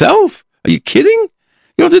celery itself, are you kidding? You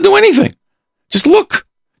don't have to do anything. Just look.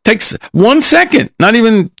 Takes 1 second, not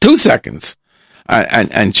even 2 seconds.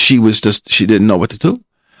 And she didn't know what to do.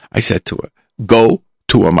 I said to her, go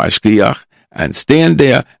to a mashgiach and stand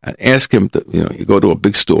there and ask him to, you go to a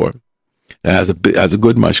big store that has a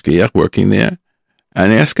good mashgiach working there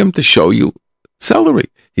and ask him to show you celery.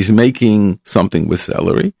 He's making something with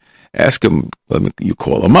celery. Ask him, you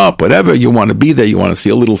call him up, whatever. You want to be there. You want to see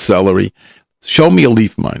a little celery. Show me a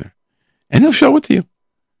leaf miner. And he'll show it to you.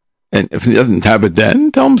 And if he doesn't have it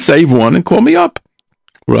then, tell him save one and call me up.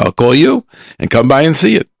 Or I'll call you and come by and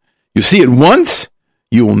see it. You see it once,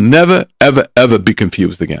 you will never, ever, ever be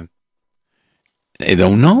confused again. They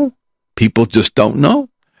don't know. People just don't know.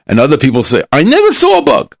 And other people say, I never saw a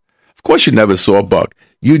bug. Of course you never saw a bug.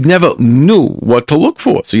 You never knew what to look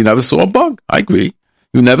for. So you never saw a bug. I agree.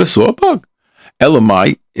 You never saw a bug.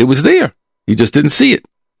 Elamai, it was there. You just didn't see it.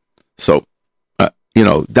 So,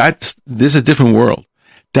 this is a different world.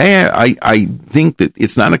 There, I think that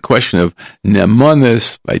it's not a question of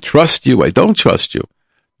nemanis, I trust you, I don't trust you.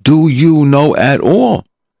 Do you know at all?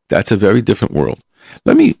 That's a very different world.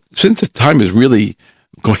 Since the time is really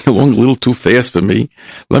going along a little too fast for me,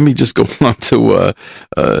 let me just go on to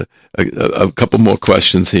a couple more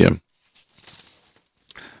questions here.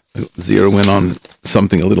 Zero in on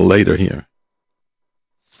something a little later here.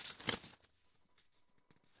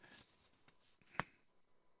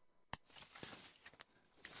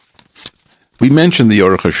 We mentioned the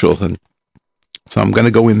Aruch HaShulchan, so I'm going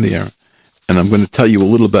to go in there, and I'm going to tell you a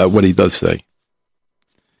little about what he does say.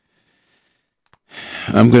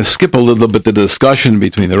 I'm going to skip a little bit the discussion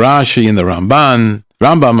between the Rashi and the Rambam.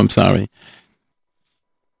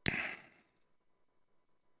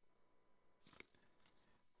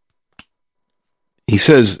 He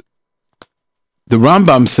says, the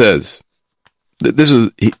Rambam says,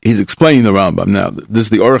 he's explaining the Rambam now. This is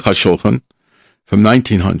the Aruch HaShulchan from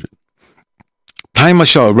 1900.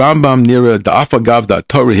 Rambam nira da'afagav da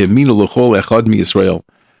Torah himinu l'chol echad mi-Yisrael.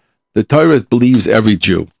 The Torah believes every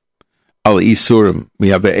Jew. Al isurim. We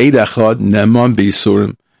have a eid echad neman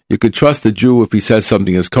b'isurim. You could trust a Jew if he says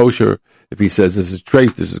something is kosher. If he says this is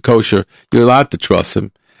treif, this is kosher, you're allowed to trust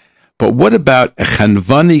him. But what about a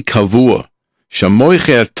chanvani kavua?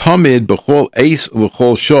 Shamoicher tamid b'chol eis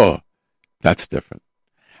v'chol shah. That's different.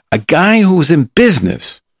 A guy who's in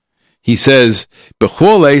business, he says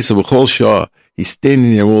b'chol eis v'chol shah. He's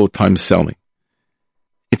standing there all the time selling.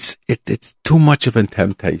 It's too much of a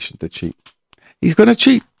temptation to cheat. He's going to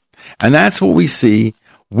cheat. And that's what we see.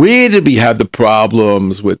 Where did we have the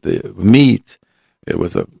problems with the meat? It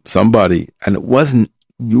was somebody, and it wasn't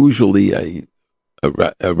usually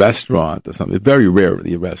a restaurant or something. Very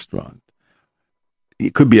rarely a restaurant.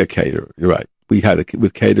 It could be a caterer. You're right. We had it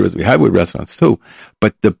with caterers. We had it with restaurants too.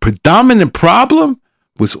 But the predominant problem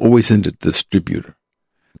was always in the distributor.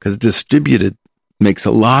 Because the distributor makes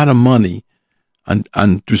a lot of money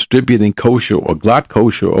on distributing kosher or glatt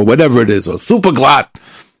kosher or whatever it is, or super glatt.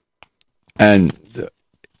 And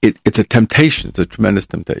it's a temptation. It's a tremendous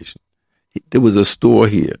temptation. There was a store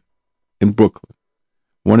here in Brooklyn,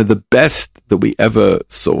 one of the best that we ever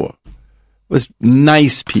saw. It was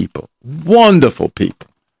nice people, wonderful people.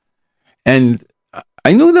 And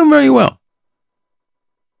I knew them very well.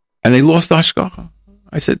 And they lost the hashgacha.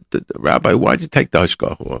 I said, Rabbi, why'd you take the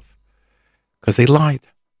hashgacha off? Because they lied.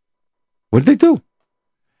 What did they do?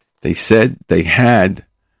 They said they had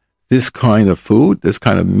this kind of food, this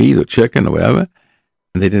kind of meat or chicken or whatever,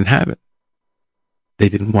 and they didn't have it. They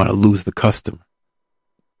didn't want to lose the customer.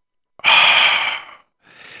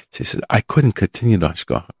 So he said, I couldn't continue the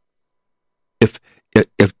hashgacha. If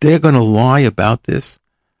they're going to lie about this,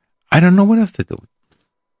 I don't know what else to do.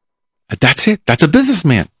 That's it. That's a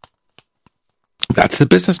businessman. That's the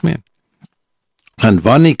businessman.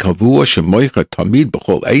 Hanvani kavua shemoicha tamid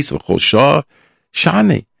b'chol eis v'chol shah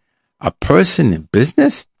shani. A person in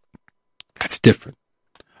business? That's different.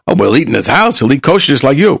 Oh, we'll eat in his house. He'll eat kosher just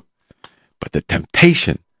like you. But the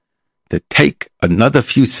temptation to take another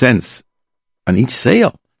few cents on each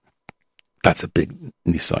sale, that's a big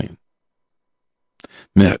nisayon.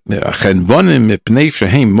 Because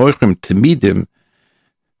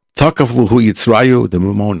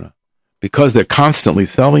they're constantly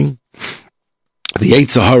selling, the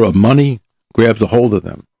Yetzer Hara of money grabs a hold of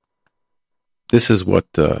them. This is what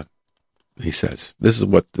he says. This is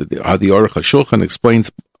what how the Aruch HaShulchan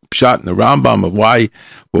explains Pshat in the Rambam of why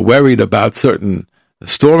we're worried about certain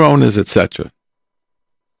store owners, etc.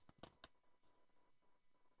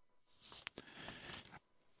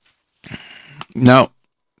 Now,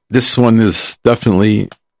 this one is definitely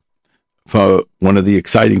for one of the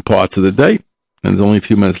exciting parts of the day, and there's only a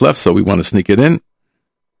few minutes left, so we want to sneak it in.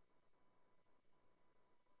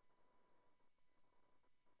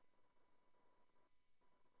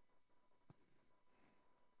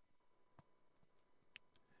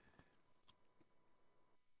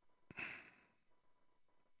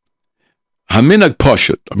 Haminag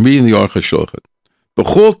Pashut, I'm reading the Aruch HaShulchan.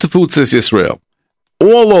 B'chol tefutzas Yisrael,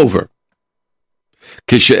 all over.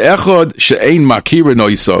 Kishe'echad she'ein makira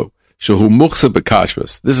noiso, shehu muchsa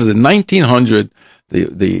b'kashvus. This is in 1900.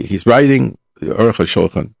 He's writing the Aruch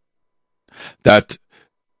HaShulchan that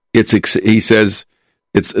he says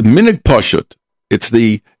it's a minhag pashut. It's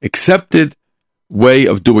the accepted way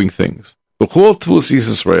of doing things. B'chol tefutzas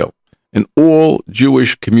Yisrael, in all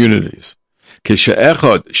Jewish communities. If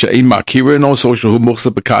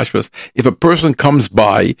a person comes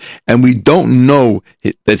by and we don't know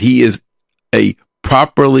that he is a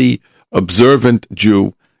properly observant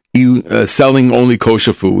Jew, selling only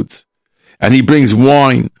kosher foods, and he brings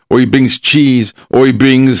wine, or he brings cheese, or he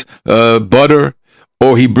brings butter,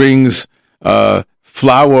 or he brings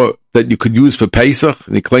flour that you could use for Pesach,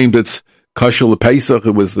 and he claimed it's kosher Pesach,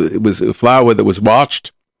 it was a flour that was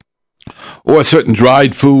washed, or certain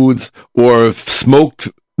dried foods, or smoked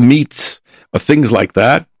meats, or things like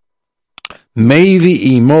that.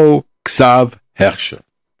 Mevi imo ksav hechsher.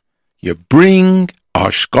 You bring a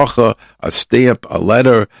hashgacha, a stamp, a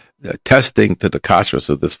letter, attesting to the kashrus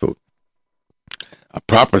of this food. A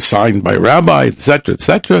proper sign by a rabbi, etc.,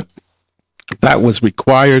 etc. That was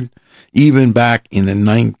required even back in the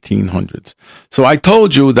 1900s. So I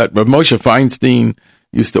told you that Rav Moshe Feinstein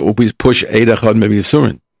used to always push Eid Echad Mevi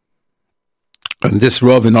Yisurin. And this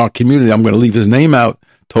Rav in our community, I'm going to leave his name out,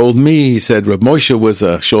 told me, he said, Rav Moshe was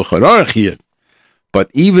a Shulchan Aruch Yid. But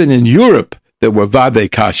even in Europe, there were Vadei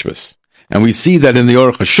Kashrus. And we see that in the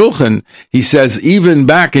Aruch HaShulchan, he says, even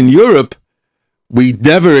back in Europe, we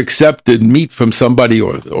never accepted meat from somebody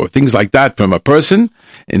or things like that from a person,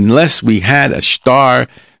 unless we had a star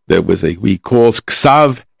that was we call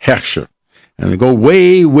Ksav Hechsher. And they go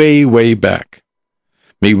way, way, way back.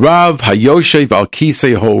 Mirav Hayoshev Al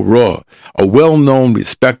Kisei Ho, a well-known,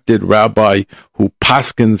 respected rabbi who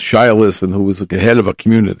paskins shilas and who was the head of a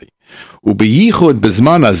community. Ubeyichud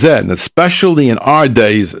Bizman Hazeh, and especially in our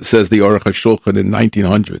days, says the Aruch HaShulchan in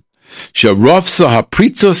 1900, Sherofsa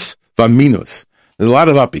Hapritzos Vaminus. There's a lot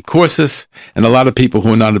of apikorsis and a lot of people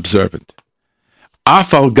who are not observant.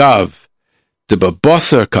 Afal Gav de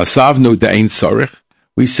Babosser Kasavnu De'ein Sorich.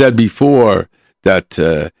 We said before that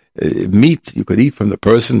meat you could eat from the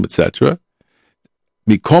person, etc.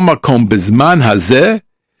 Mikomakom bizman hazeh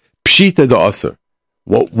pshita da'aser.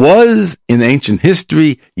 What was in ancient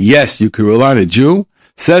history, yes, you could rely on a Jew.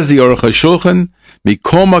 Says the Aruch HaShulchan,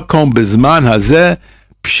 mikomakom bizman hazeh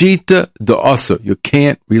pshita da'aser. You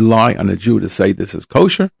can't rely on a Jew to say this is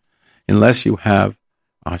kosher unless you have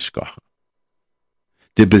hashgacha.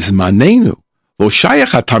 De bizmanenu. Lo shayach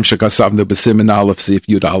hatam shekasavnu b'simin aleph sif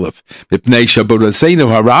yud aleph mipnei shaboraseinu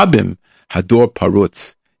harabim hador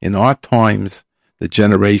parutz. In our times, the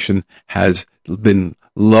generation has been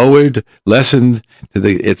lowered, lessened to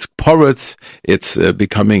its parutz. It's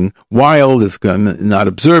becoming wild. It's not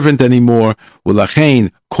observant anymore.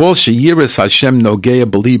 Ulachein kol sheyiras Hashem nogea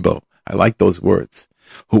belibo. I like those words.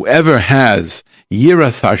 Whoever has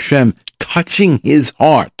yiras Hashem touching his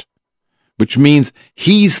heart, which means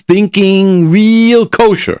he's thinking real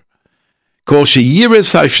kosher. Kol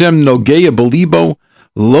sheyiras Hashem nogea belibo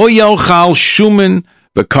lo yochal shumin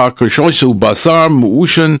b'karkashoshu basar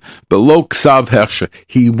mu'ushan below ksav hechsher.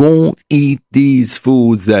 He won't eat these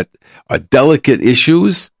foods that are delicate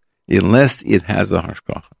issues unless it has a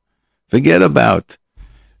hashgacha. Forget about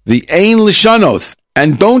the ein lishanos,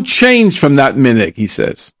 and don't change from that minhag, he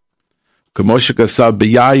says.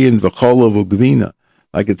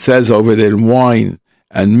 like it says over there in wine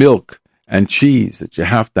and milk and cheese that you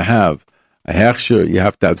have to have a hechsher, you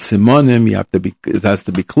have to have simonim, it has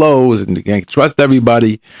to be closed, and you can't trust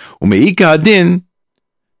everybody.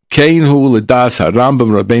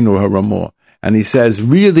 And he says,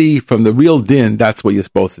 really, from the real din, that's what you're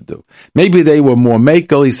supposed to do. Maybe they were more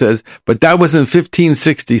makel, he says, but that was in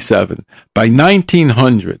 1567. By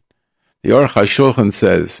 1900, the Aruch HaShulchan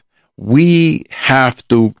says, we have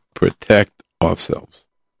to protect ourselves.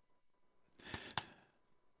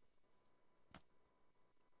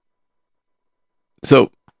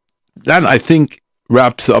 So that, I think,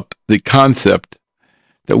 wraps up the concept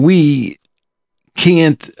that we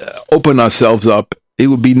can't open ourselves up. It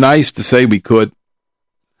would be nice to say we could,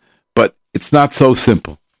 but it's not so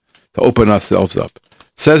simple to open ourselves up.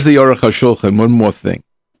 Says the Aruch HaShulchan, one more thing.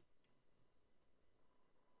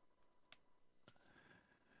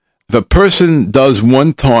 If a person does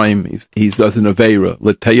one time, he does an Aveira,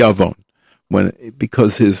 l'teyavon,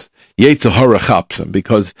 because his Yetzer Hara chaps him,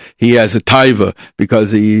 because he has a taiva,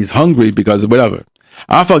 because he's hungry, because of whatever.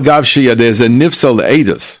 Afal gav shia, there's a nifsal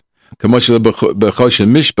edus, k'moshe b'choshen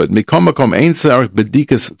mishpat, mikom makom ein tzarich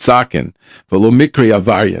b'dikas tzaken, v'lo mikri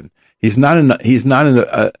avarian. He's not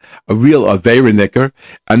a real Aveira nicker,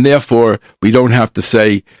 and therefore we don't have to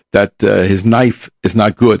say that his knife is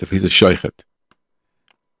not good if he's a shoichet.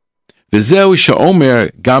 V'zeu she'omer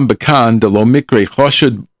gam bekan de lo mikri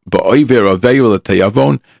choshed ba'oiver aveira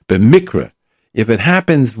l'teyavon b'mikra. If it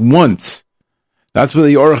happens once, that's what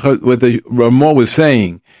the Ramah was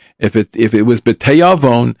saying. If it was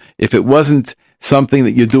b'teyavon, if it wasn't something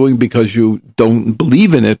that you're doing because you don't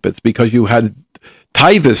believe in it, but it's because you had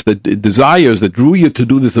taivas, the desires that drew you to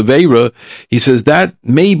do this aveira, he says that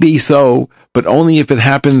may be so, but only if it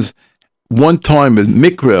happens one time,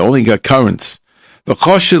 mikra, only occurrence. It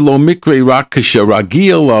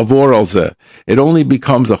only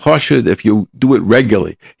becomes a choshed if you do it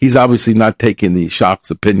regularly. He's obviously not taking the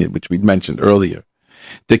Shach's opinion, which we mentioned earlier.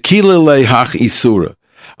 The kilele hach isura.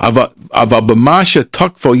 Avabamasha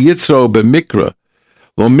takfo yitzro b'mikra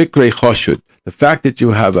lo mikre choshed. The fact that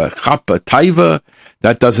you have a chapa taiva,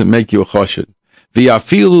 that doesn't make you a choshed.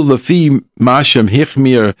 V'afilu lefi mashem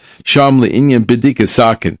hichmir sham le'inyan b'dika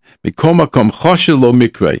sakin mikomakom choshed lo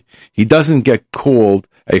mikre. He doesn't get called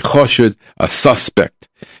a choshed, a suspect.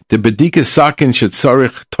 The b'dika sakin should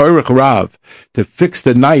tzarich torich rav. To fix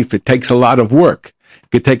the knife, it takes a lot of work.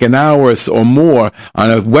 It could take an hour or more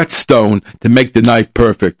on a whetstone to make the knife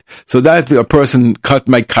perfect. So that a person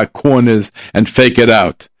might cut corners and fake it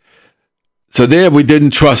out. So there we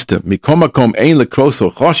didn't trust him. Mikomakom ein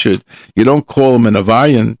lekroso choshed. You don't call him an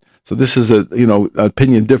avarian. So this is a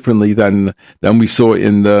opinion differently than we saw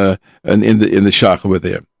in the shach over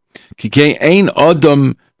there. Kikei ein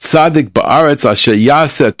adam tzadik ba'aretz asher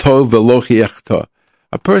yaseh tov v'lo chiyachta.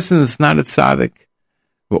 A person is not a tzadik.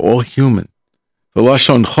 We're all human.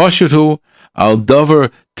 V'lashon choshed hu al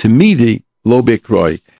davar timidi lo bikroi.